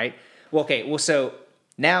down, right? Well, okay. Well, so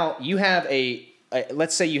now you have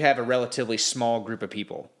let's say you have a relatively small group of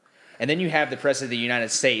people, and then you have the president of the United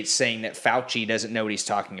States saying that Fauci doesn't know what he's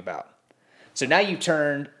talking about. So now you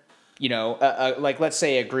turned, like let's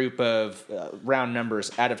say a group of round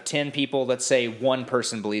numbers out of 10 people, let's say one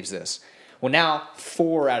person believes this. Well, now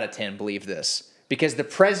 4 out of 10 believe this because the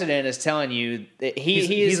president is telling you that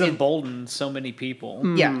he's emboldened so many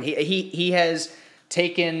people. Yeah, he has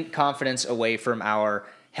taken confidence away from our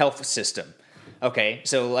health system. Okay,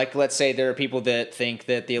 so like let's say there are people that think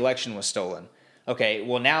that the election was stolen. Okay,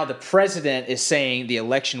 well now the president is saying the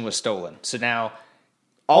election was stolen. So now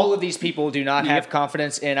all of these people do not have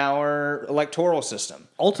confidence in our electoral system.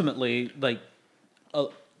 Ultimately, like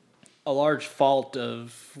a large fault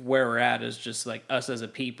of where we're at is just like us as a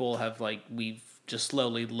people have like we've just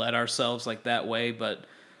slowly led ourselves like that way. But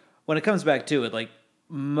when it comes back to it, like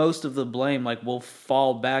most of the blame like will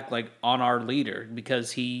fall back like on our leader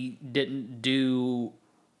because he didn't do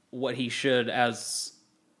what he should as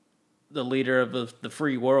the leader of the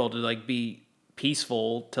free world to like be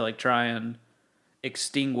peaceful to like try and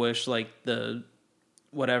extinguish like the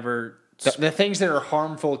whatever the things that are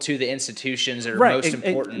harmful to the institutions that are most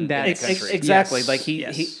important in the country. Exactly. Yes. Like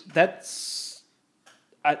he that's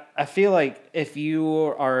I feel like if you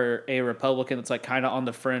are a Republican that's like kind of on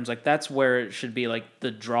the fringe, like that's where it should be like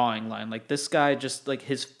the drawing line. Like this guy just like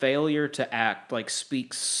his failure to act like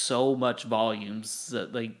speaks so much volumes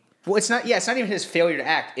that like. Well, it's not even his failure to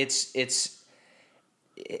act. It's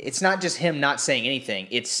not just him not saying anything.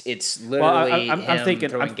 It's literally I'm thinking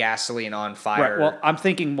throwing gasoline on fire. Right, well, I'm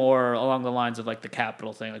thinking more along the lines of like the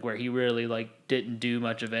Capitol thing, like where he really like didn't do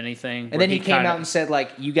much of anything. And then he came out and said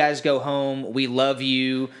like, "You guys go home. We love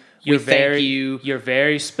you. Thank you. You're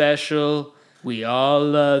very special. We all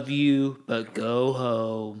love you, but go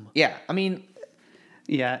home." Yeah,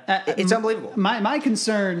 it's unbelievable. My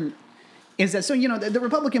concern is that the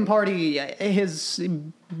Republican Party has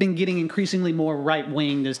been getting increasingly more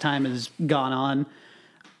right-winged as time has gone on.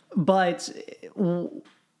 But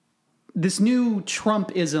this new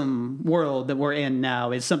Trumpism world that we're in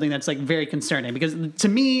now is something that's like very concerning because to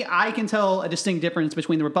me, I can tell a distinct difference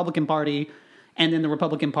between the Republican Party and then the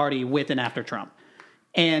Republican Party with and after Trump.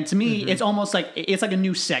 And to me, it's almost like it's like a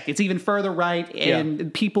new sect. It's even further right.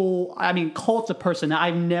 And people, cults of person.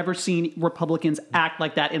 I've never seen Republicans act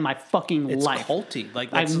like that in my fucking life. It's culty. Like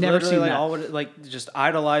I've never seen like that. All, like just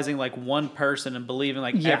idolizing like one person and believing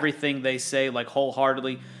like everything they say like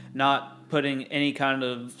wholeheartedly, not putting any kind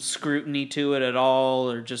of scrutiny to it at all,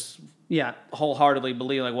 or just wholeheartedly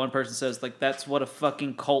believe. Like one person says, like that's what a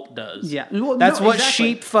fucking cult does. Yeah, well, that's what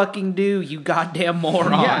exactly. sheep fucking do. You goddamn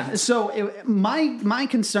moron. Yeah. So my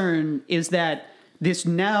concern is that this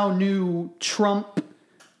now new Trump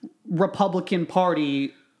Republican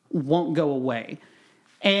Party won't go away.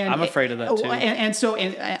 And I'm afraid of that too. And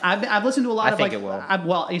I've listened to a lot of think like, it will.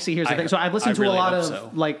 Well, you see, here's the thing. So I've listened to really a lot of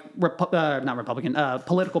so. like not Republican,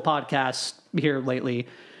 political podcasts here lately,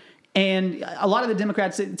 and a lot of the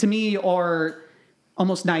Democrats to me are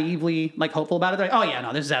almost naively like hopeful about it. They're like, oh yeah,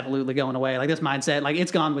 no, this is absolutely going away. Like this mindset, like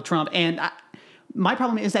it's gone with Trump. And my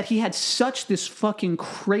problem is that he had such this fucking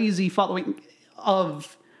crazy following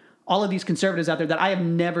of all of these conservatives out there that I have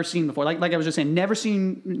never seen before. Like I was just saying, never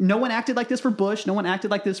seen. No one acted like this for Bush. No one acted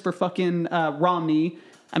like this for fucking Romney.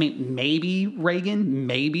 I mean, maybe Reagan,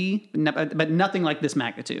 maybe, but nothing like this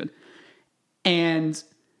magnitude. And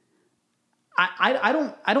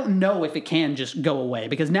I don't know if it can just go away,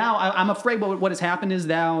 because now I'm afraid what has happened is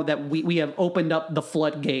now that we have opened up the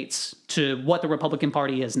floodgates to what the Republican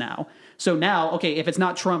Party is now. So now, okay, if it's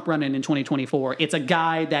not Trump running in 2024, it's a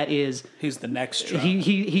guy that is... He's the next Trump.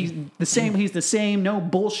 He's the same. He's the same. No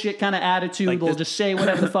bullshit kind of attitude. Like He'll just say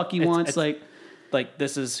whatever the fuck he wants. Like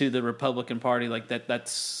this is who the Republican Party, like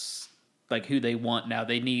that's like who they want now.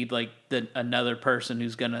 They need like another person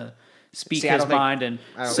who's gonna speak his mind and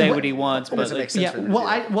say what he wants. But like,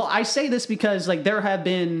 I say this because like there have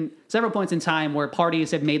been several points in time where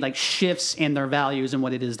parties have made like shifts in their values and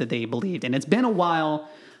what it is that they believed, and it's been a while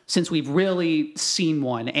since we've really seen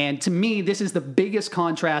one. And to me, this is the biggest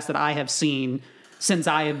contrast that I have seen since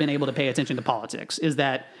I have been able to pay attention to politics, is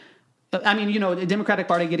that, I mean, you know, the Democratic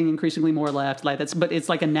Party getting increasingly more left, like but it's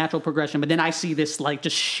like a natural progression. But then I see this like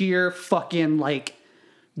just sheer fucking like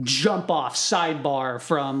jump off sidebar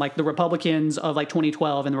from like the Republicans of like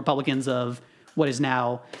 2012 and the Republicans of what is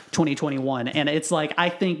now 2021. And it's like, I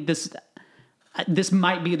think this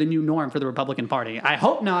might be the new norm for the Republican Party. I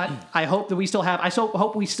hope not. I hope that we still have...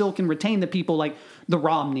 hope we still can retain the people like the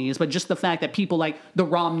Romneys, but just the fact that people like the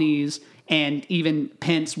Romneys and even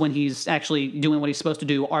Pence, when he's actually doing what he's supposed to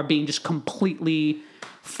do, are being just completely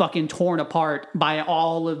fucking torn apart by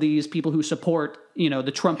all of these people who support, you know,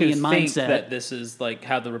 the Trumpian mindset. Think that this is like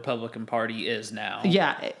how the Republican Party is now.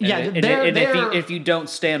 Yeah. If you don't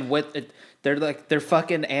stand with it, they're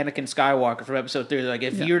fucking Anakin Skywalker from episode 3. They're like,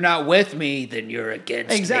 if you're not with me, then you're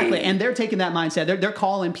against me. Exactly. And they're taking that mindset. They're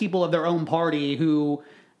calling people of their own party who,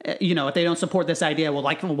 you know, if they don't support this idea,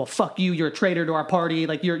 well, fuck you, you're a traitor to our party,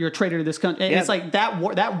 like you're a traitor to this country. And it's like that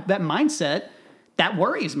mindset that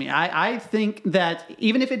worries me. I think that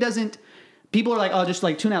even if it doesn't, people are like, oh, just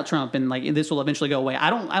like tune out Trump and like this will eventually go away. I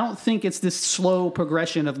don't think it's this slow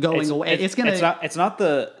progression of going away. It's not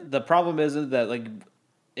the problem isn't that like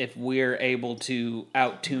if we're able to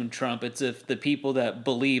out-tune Trump, it's if the people that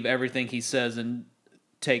believe everything he says and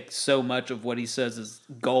take so much of what he says as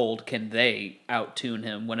gold, can they out-tune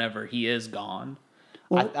him whenever he is gone?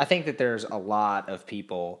 Well, I think that there's a lot of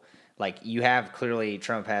people, like you have clearly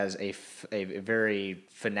Trump has a very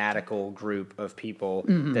fanatical group of people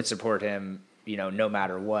that support him, you know, no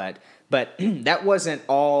matter what. But that wasn't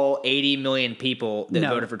all 80 million people that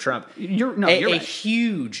voted for Trump. You're right. A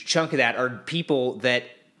huge chunk of that are people that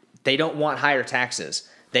they don't want higher taxes.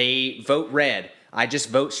 They vote red. I just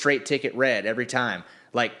vote straight ticket red every time.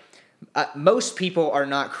 Like most people are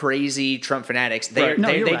not crazy Trump fanatics. They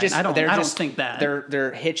just I don't think that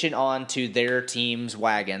they're hitching on to their team's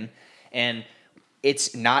wagon, and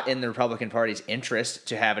it's not in the Republican Party's interest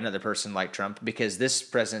to have another person like Trump, because this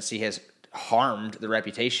presidency has harmed the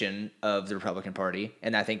reputation of the Republican Party.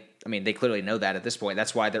 And I mean, they clearly know that at this point.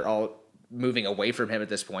 That's why they're all moving away from him at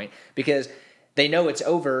this point, because they know it's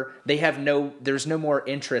over. There's no more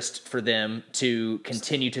interest for them to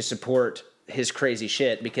continue to support his crazy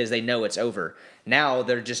shit, because they know it's over. Now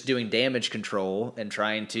they're just doing damage control and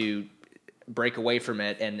trying to break away from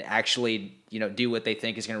it and actually, you know, do what they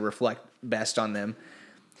think is going to reflect best on them.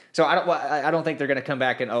 So I don't think they're going to come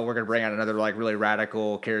back and, we're going to bring out another like really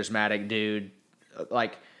radical, charismatic dude,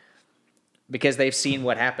 like, because they've seen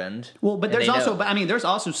what happened. Well, but there's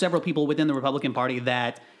also several people within the Republican Party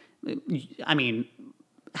that, I mean,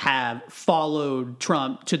 have followed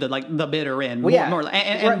Trump to the bitter end. But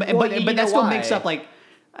that still makes up like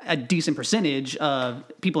a decent percentage of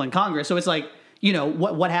people in Congress. So it's like, you know,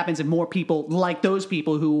 what happens if more people like those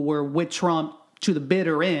people who were with Trump to the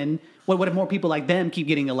bitter end? What if more people like them keep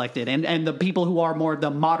getting elected, and the people who are more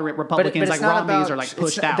the moderate Republicans like Romneys are like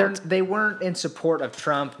pushed out? They weren't in support of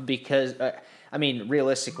Trump because, I mean,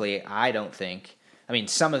 realistically, I don't think. I mean,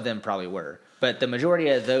 some of them probably were, But the majority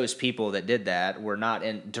of those people that did that were not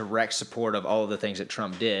in direct support of all of the things that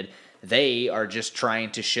Trump did. They are just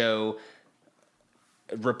trying to show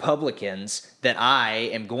Republicans that I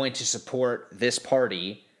am going to support this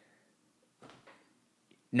party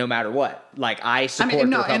no matter what. Like, I support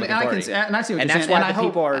the Republican Party. And I see what and you're that's saying. why the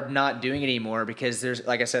people are not doing it anymore, because there's,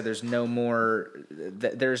 like I said, there's no more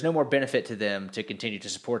benefit to them to continue to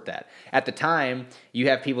support that. At the time, you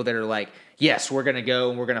have people that are like, yes, we're going to go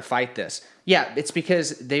and we're going to fight this. Yeah, it's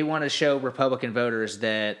because they want to show Republican voters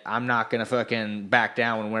that I'm not going to fucking back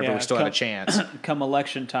down whenever we still have a chance. Come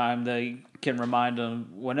election time, they can remind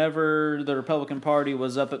them whenever the Republican Party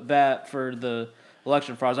was up at bat for the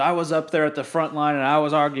election fraud, I was up there at the front line and I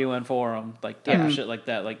was arguing for them, like type of shit like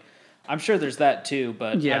that. Like, I'm sure there's that too,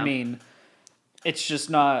 but I mean, it's just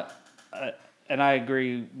not. And I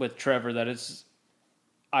agree with Trevor that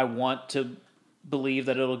I want to believe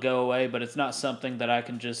that it'll go away, but it's not something that I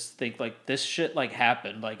can just think like this shit like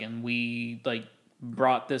happened, like, and we like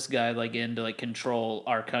brought this guy like in to like control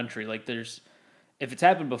our country. Like, if it's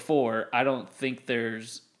happened before, I don't think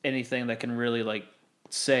there's anything that can really like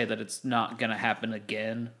say that it's not going to happen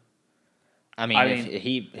again. I mean,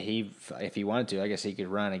 if he wanted to, I guess he could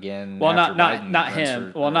run again. Well, not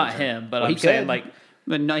him. Not him. But I'm saying like,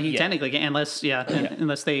 but no, he technically can't, unless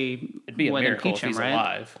they it'd be a miracle if he's right?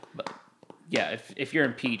 alive. But yeah, if you're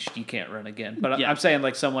impeached, you can't run again. But I'm saying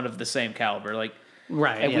like someone of the same caliber, like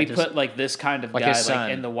right. If we put like this kind of guy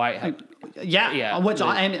like in the White House,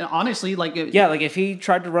 and honestly, like like if he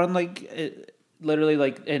tried to run like. Literally,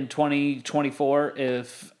 like in 2024,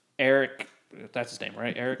 if Eric, that's his name,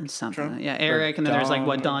 right? Eric, something. Trump? Yeah, Eric, and then there's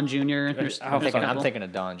like Don Jr. I'm thinking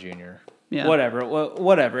of Don Jr. Yeah,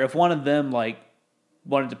 whatever. If one of them like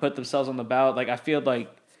wanted to put themselves on the ballot, like I feel like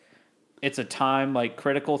it's a time like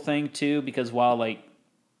critical thing too, because while like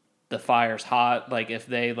the fire's hot, like if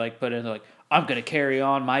they like put in like, I'm gonna carry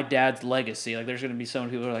on my dad's legacy. Like, there's gonna be so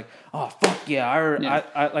many people who are like, "Oh fuck yeah,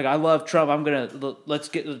 I love Trump. I'm gonna let's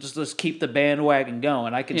keep the bandwagon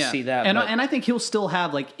going." I can see that, and I think he'll still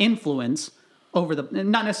have like influence over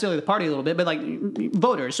not necessarily the party a little bit, but like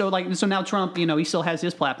voters. So now Trump, he still has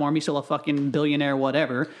his platform. He's still a fucking billionaire,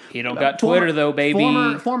 whatever. He don't got Twitter though,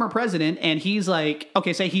 baby. Former president, and he's like,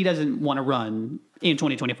 okay, say he doesn't want to run in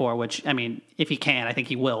 2024, which, I mean, if he can, I think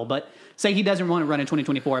he will, but say he doesn't want to run in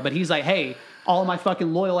 2024, but he's like, hey, all of my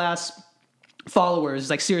fucking loyal ass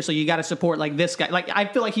followers, like, seriously, you got to support like this guy. Like, I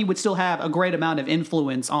feel like he would still have a great amount of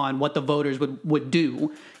influence on what the voters would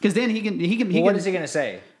do, because then he can. What is he going to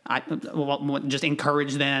say? Just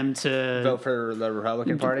encourage them to vote for the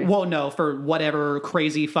Republican Party. Well, no, for whatever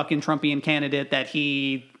crazy fucking Trumpian candidate that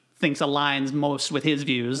he thinks aligns most with his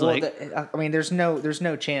views. Well, I mean, there's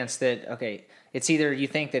no chance that, okay, it's either you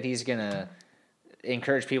think that he's gonna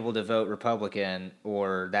encourage people to vote Republican,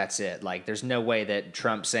 or that's it. Like, there's no way that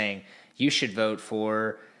Trump's saying you should vote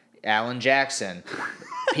for Alan Jackson.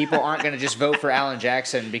 People aren't going to just vote for Alan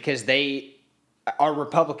Jackson because they are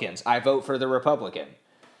Republicans. I vote for the Republican.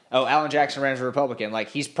 Oh, Alan Jackson ran as a Republican. Like,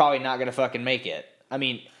 he's probably not going to fucking make it. I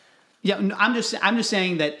mean, yeah, I'm just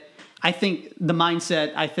saying that I think the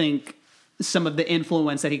mindset, I think some of the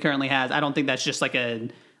influence that he currently has, I don't think that's just like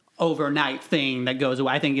an overnight thing that goes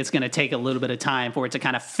away. I think it's going to take a little bit of time for it to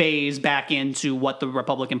kind of phase back into what the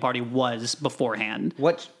Republican Party was beforehand.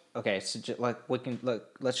 Okay, so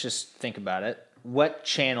let's just think about it. What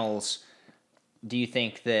channels do you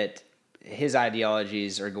think that his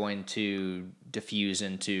ideologies are going to diffuse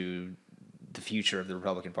into the future of the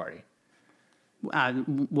Republican Party?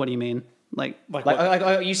 What do you mean? Like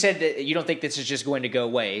you said that you don't think this is just going to go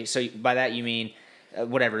away. So by that you mean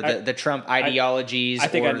the Trump ideologies. I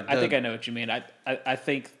think I know what you mean. I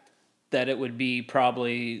think that it would be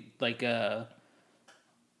probably like the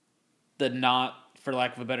not, for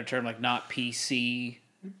lack of a better term, like not PC,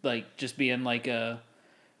 like just being like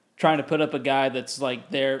trying to put up a guy that's like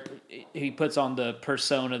there. He puts on the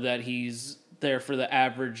persona that he's there for the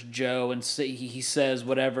average Joe, and he says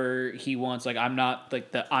whatever he wants. Like, I'm not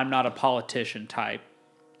a politician type.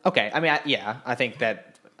 Okay, I mean, I think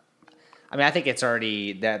that. I mean, I think it's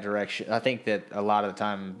already that direction. I think that a lot of the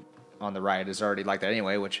time on the right is already like that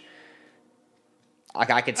anyway, which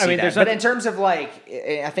I could see that. But in terms of I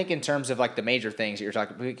think in terms of like the major things that you're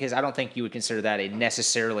talking, because I don't think you would consider that a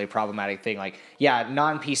necessarily problematic thing. Like, yeah,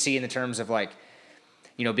 non-PC in the terms of like,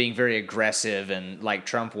 being very aggressive and like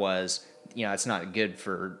Trump was, it's not good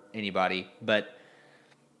for anybody. But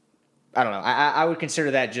I don't know. I would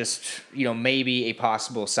consider that just, maybe a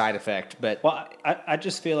possible side effect. But I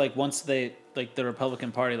just feel like once they, like the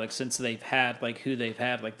Republican Party, like since they've had like who they've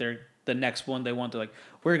had, like they're the next one they want to like,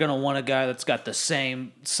 we're going to want a guy that's got the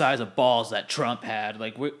same size of balls that Trump had.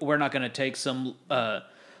 Like, we're not going to take some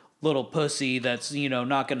little pussy that's,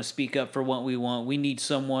 not going to speak up for what we want. We need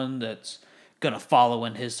someone that's going to follow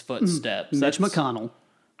in his footsteps. Mitch McConnell.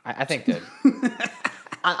 I think that.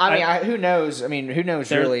 Who knows? I mean, who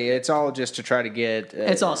knows really? It's all just to try to get...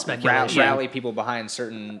 it's all speculation. Rally people behind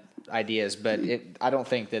certain ideas, but I don't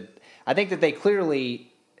think that... I think that they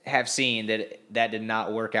clearly have seen that did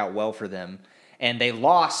not work out well for them. And they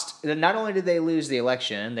lost... Not only did they lose the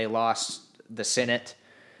election, they lost the Senate,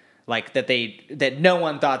 like, that no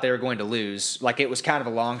one thought they were going to lose. Like, it was kind of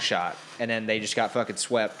a long shot, and then they just got fucking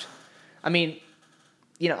swept. I mean...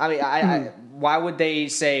 why would they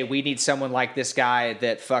say we need someone like this guy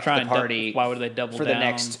that fucked the party? Why would they double for down the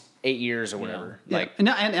next 8 years or whatever? Yeah. Like, and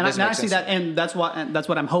I see that, and that's what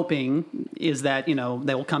I'm hoping is that they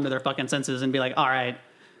will come to their fucking senses and be like, all right,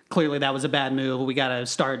 clearly that was a bad move. We got to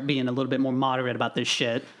start being a little bit more moderate about this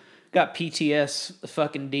shit. Got PTS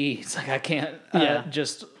fucking D. It's like I can't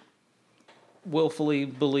just willfully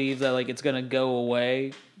believe that like it's gonna go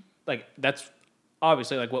away. Like that's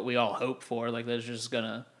obviously like what we all hope for. Like there's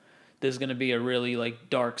gonna be a really like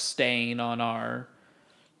dark stain on our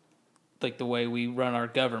like the way we run our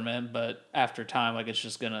government, but after time like it's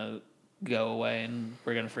just gonna go away and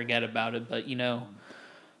we're gonna forget about it. But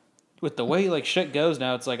with the way like shit goes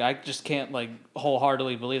now, it's like I just can't like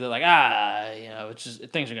wholeheartely believe that like it's just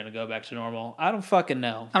things are gonna go back to normal. I don't fucking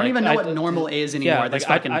know. I don't even know what normal is anymore at this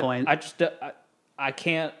fucking point. I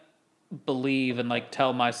can't believe and like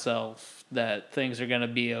tell myself that things are going to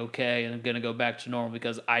be okay and going to go back to normal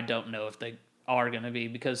because I don't know if they are going to be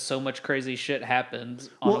because so much crazy shit happens.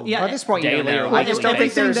 At this point, you don't know. I just don't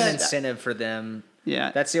think there's an incentive for them.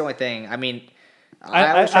 Yeah, that's the only thing. I mean, I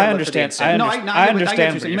understand. I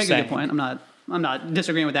understand. You make a good point. I'm not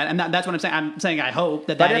disagreeing with that, and that's what I'm saying. I'm saying I hope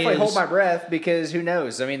that. But I definitely hold my breath because who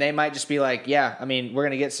knows? I mean, they might just be like, yeah. I mean, we're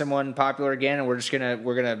going to get someone popular again, and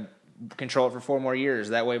we're gonna control it for 4 more years.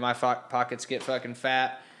 That way my pockets get fucking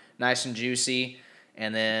fat, nice and juicy,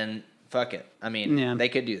 and then fuck it. I mean, they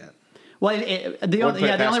could do that. Well, the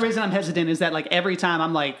only reason I'm hesitant is that like every time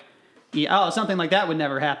I'm like, something like that would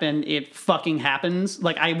never happen. It fucking happens.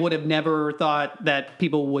 Like I would have never thought that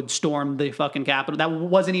people would storm the fucking Capitol. That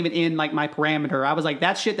wasn't even in like my parameter. I was like,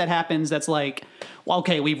 that shit that happens. That's like, well,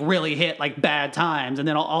 okay, we've really hit like bad times, and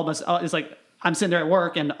then almost it's like. I'm sitting there at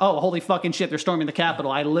work and, holy fucking shit, they're storming the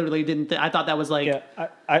Capitol. I literally didn't I thought that was like... Yeah,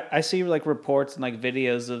 I see like reports and like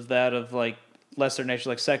videos of that of like lesser nations,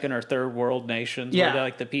 like second or third world nations where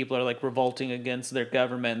like the people are like revolting against their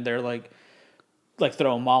government and they're like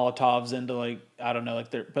throwing Molotovs into like, I don't know,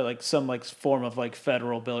 like some like form of like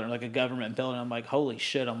federal building, like a government building. I'm like, holy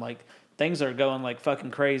shit. I'm like, things are going like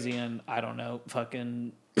fucking crazy and I don't know,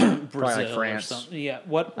 fucking... Brazil like France. Or something. Yeah,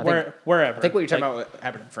 wherever. I think what you're talking about what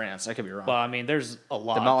happened in France. I could be wrong. Well, I mean, there's a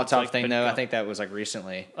lot. The Molotov thing, though, I think that was like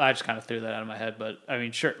recently. I just kind of threw that out of my head, but I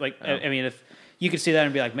mean, sure. Like, I mean, if you could see that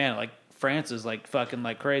and be like, man, like France is like fucking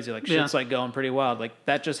like crazy, like shit's like going pretty wild. Like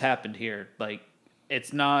that just happened here. Like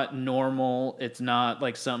it's not normal. It's not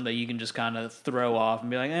like something that you can just kind of throw off and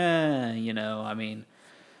be like, I mean.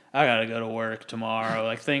 I gotta go to work tomorrow.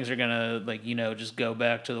 Like things are gonna just go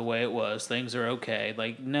back to the way it was. Things are okay.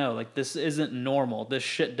 Like no, like this isn't normal. This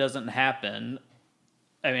shit doesn't happen.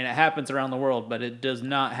 I mean, it happens around the world, but it does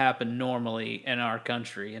not happen normally in our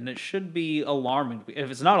country, and it should be alarming.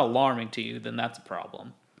 If it's not alarming to you, then that's a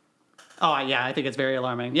problem. Oh yeah, I think it's very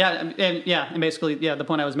alarming. Yeah, and basically, the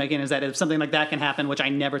point I was making is that if something like that can happen, which I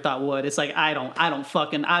never thought would, it's like I don't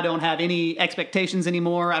have any expectations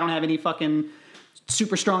anymore. I don't have any fucking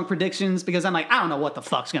super strong predictions because I'm like, I don't know what the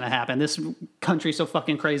fuck's going to happen. This country's so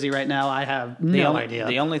fucking crazy right now. I have no idea.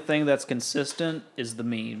 The only thing that's consistent is the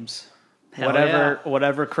memes. Hell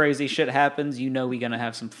Whatever crazy shit happens, we're going to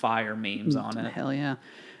have some fire memes on it. Hell yeah.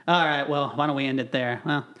 All right. Well, why don't we end it there?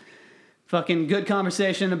 Well, fucking good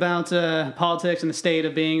conversation about politics and the state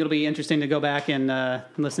of being. It'll be interesting to go back and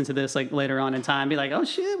listen to this like later on in time. Be like, oh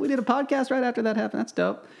shit, we did a podcast right after that happened. That's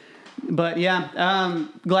dope. But yeah,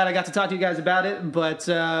 glad I got to talk to you guys about it. But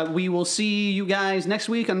we will see you guys next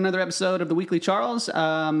week on another episode of the Weekly Charles.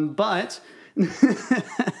 But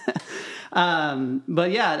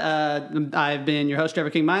yeah, I've been your host, Trevor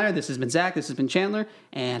King Minor. This has been Zach. This has been Chandler.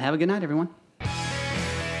 And have a good night, everyone.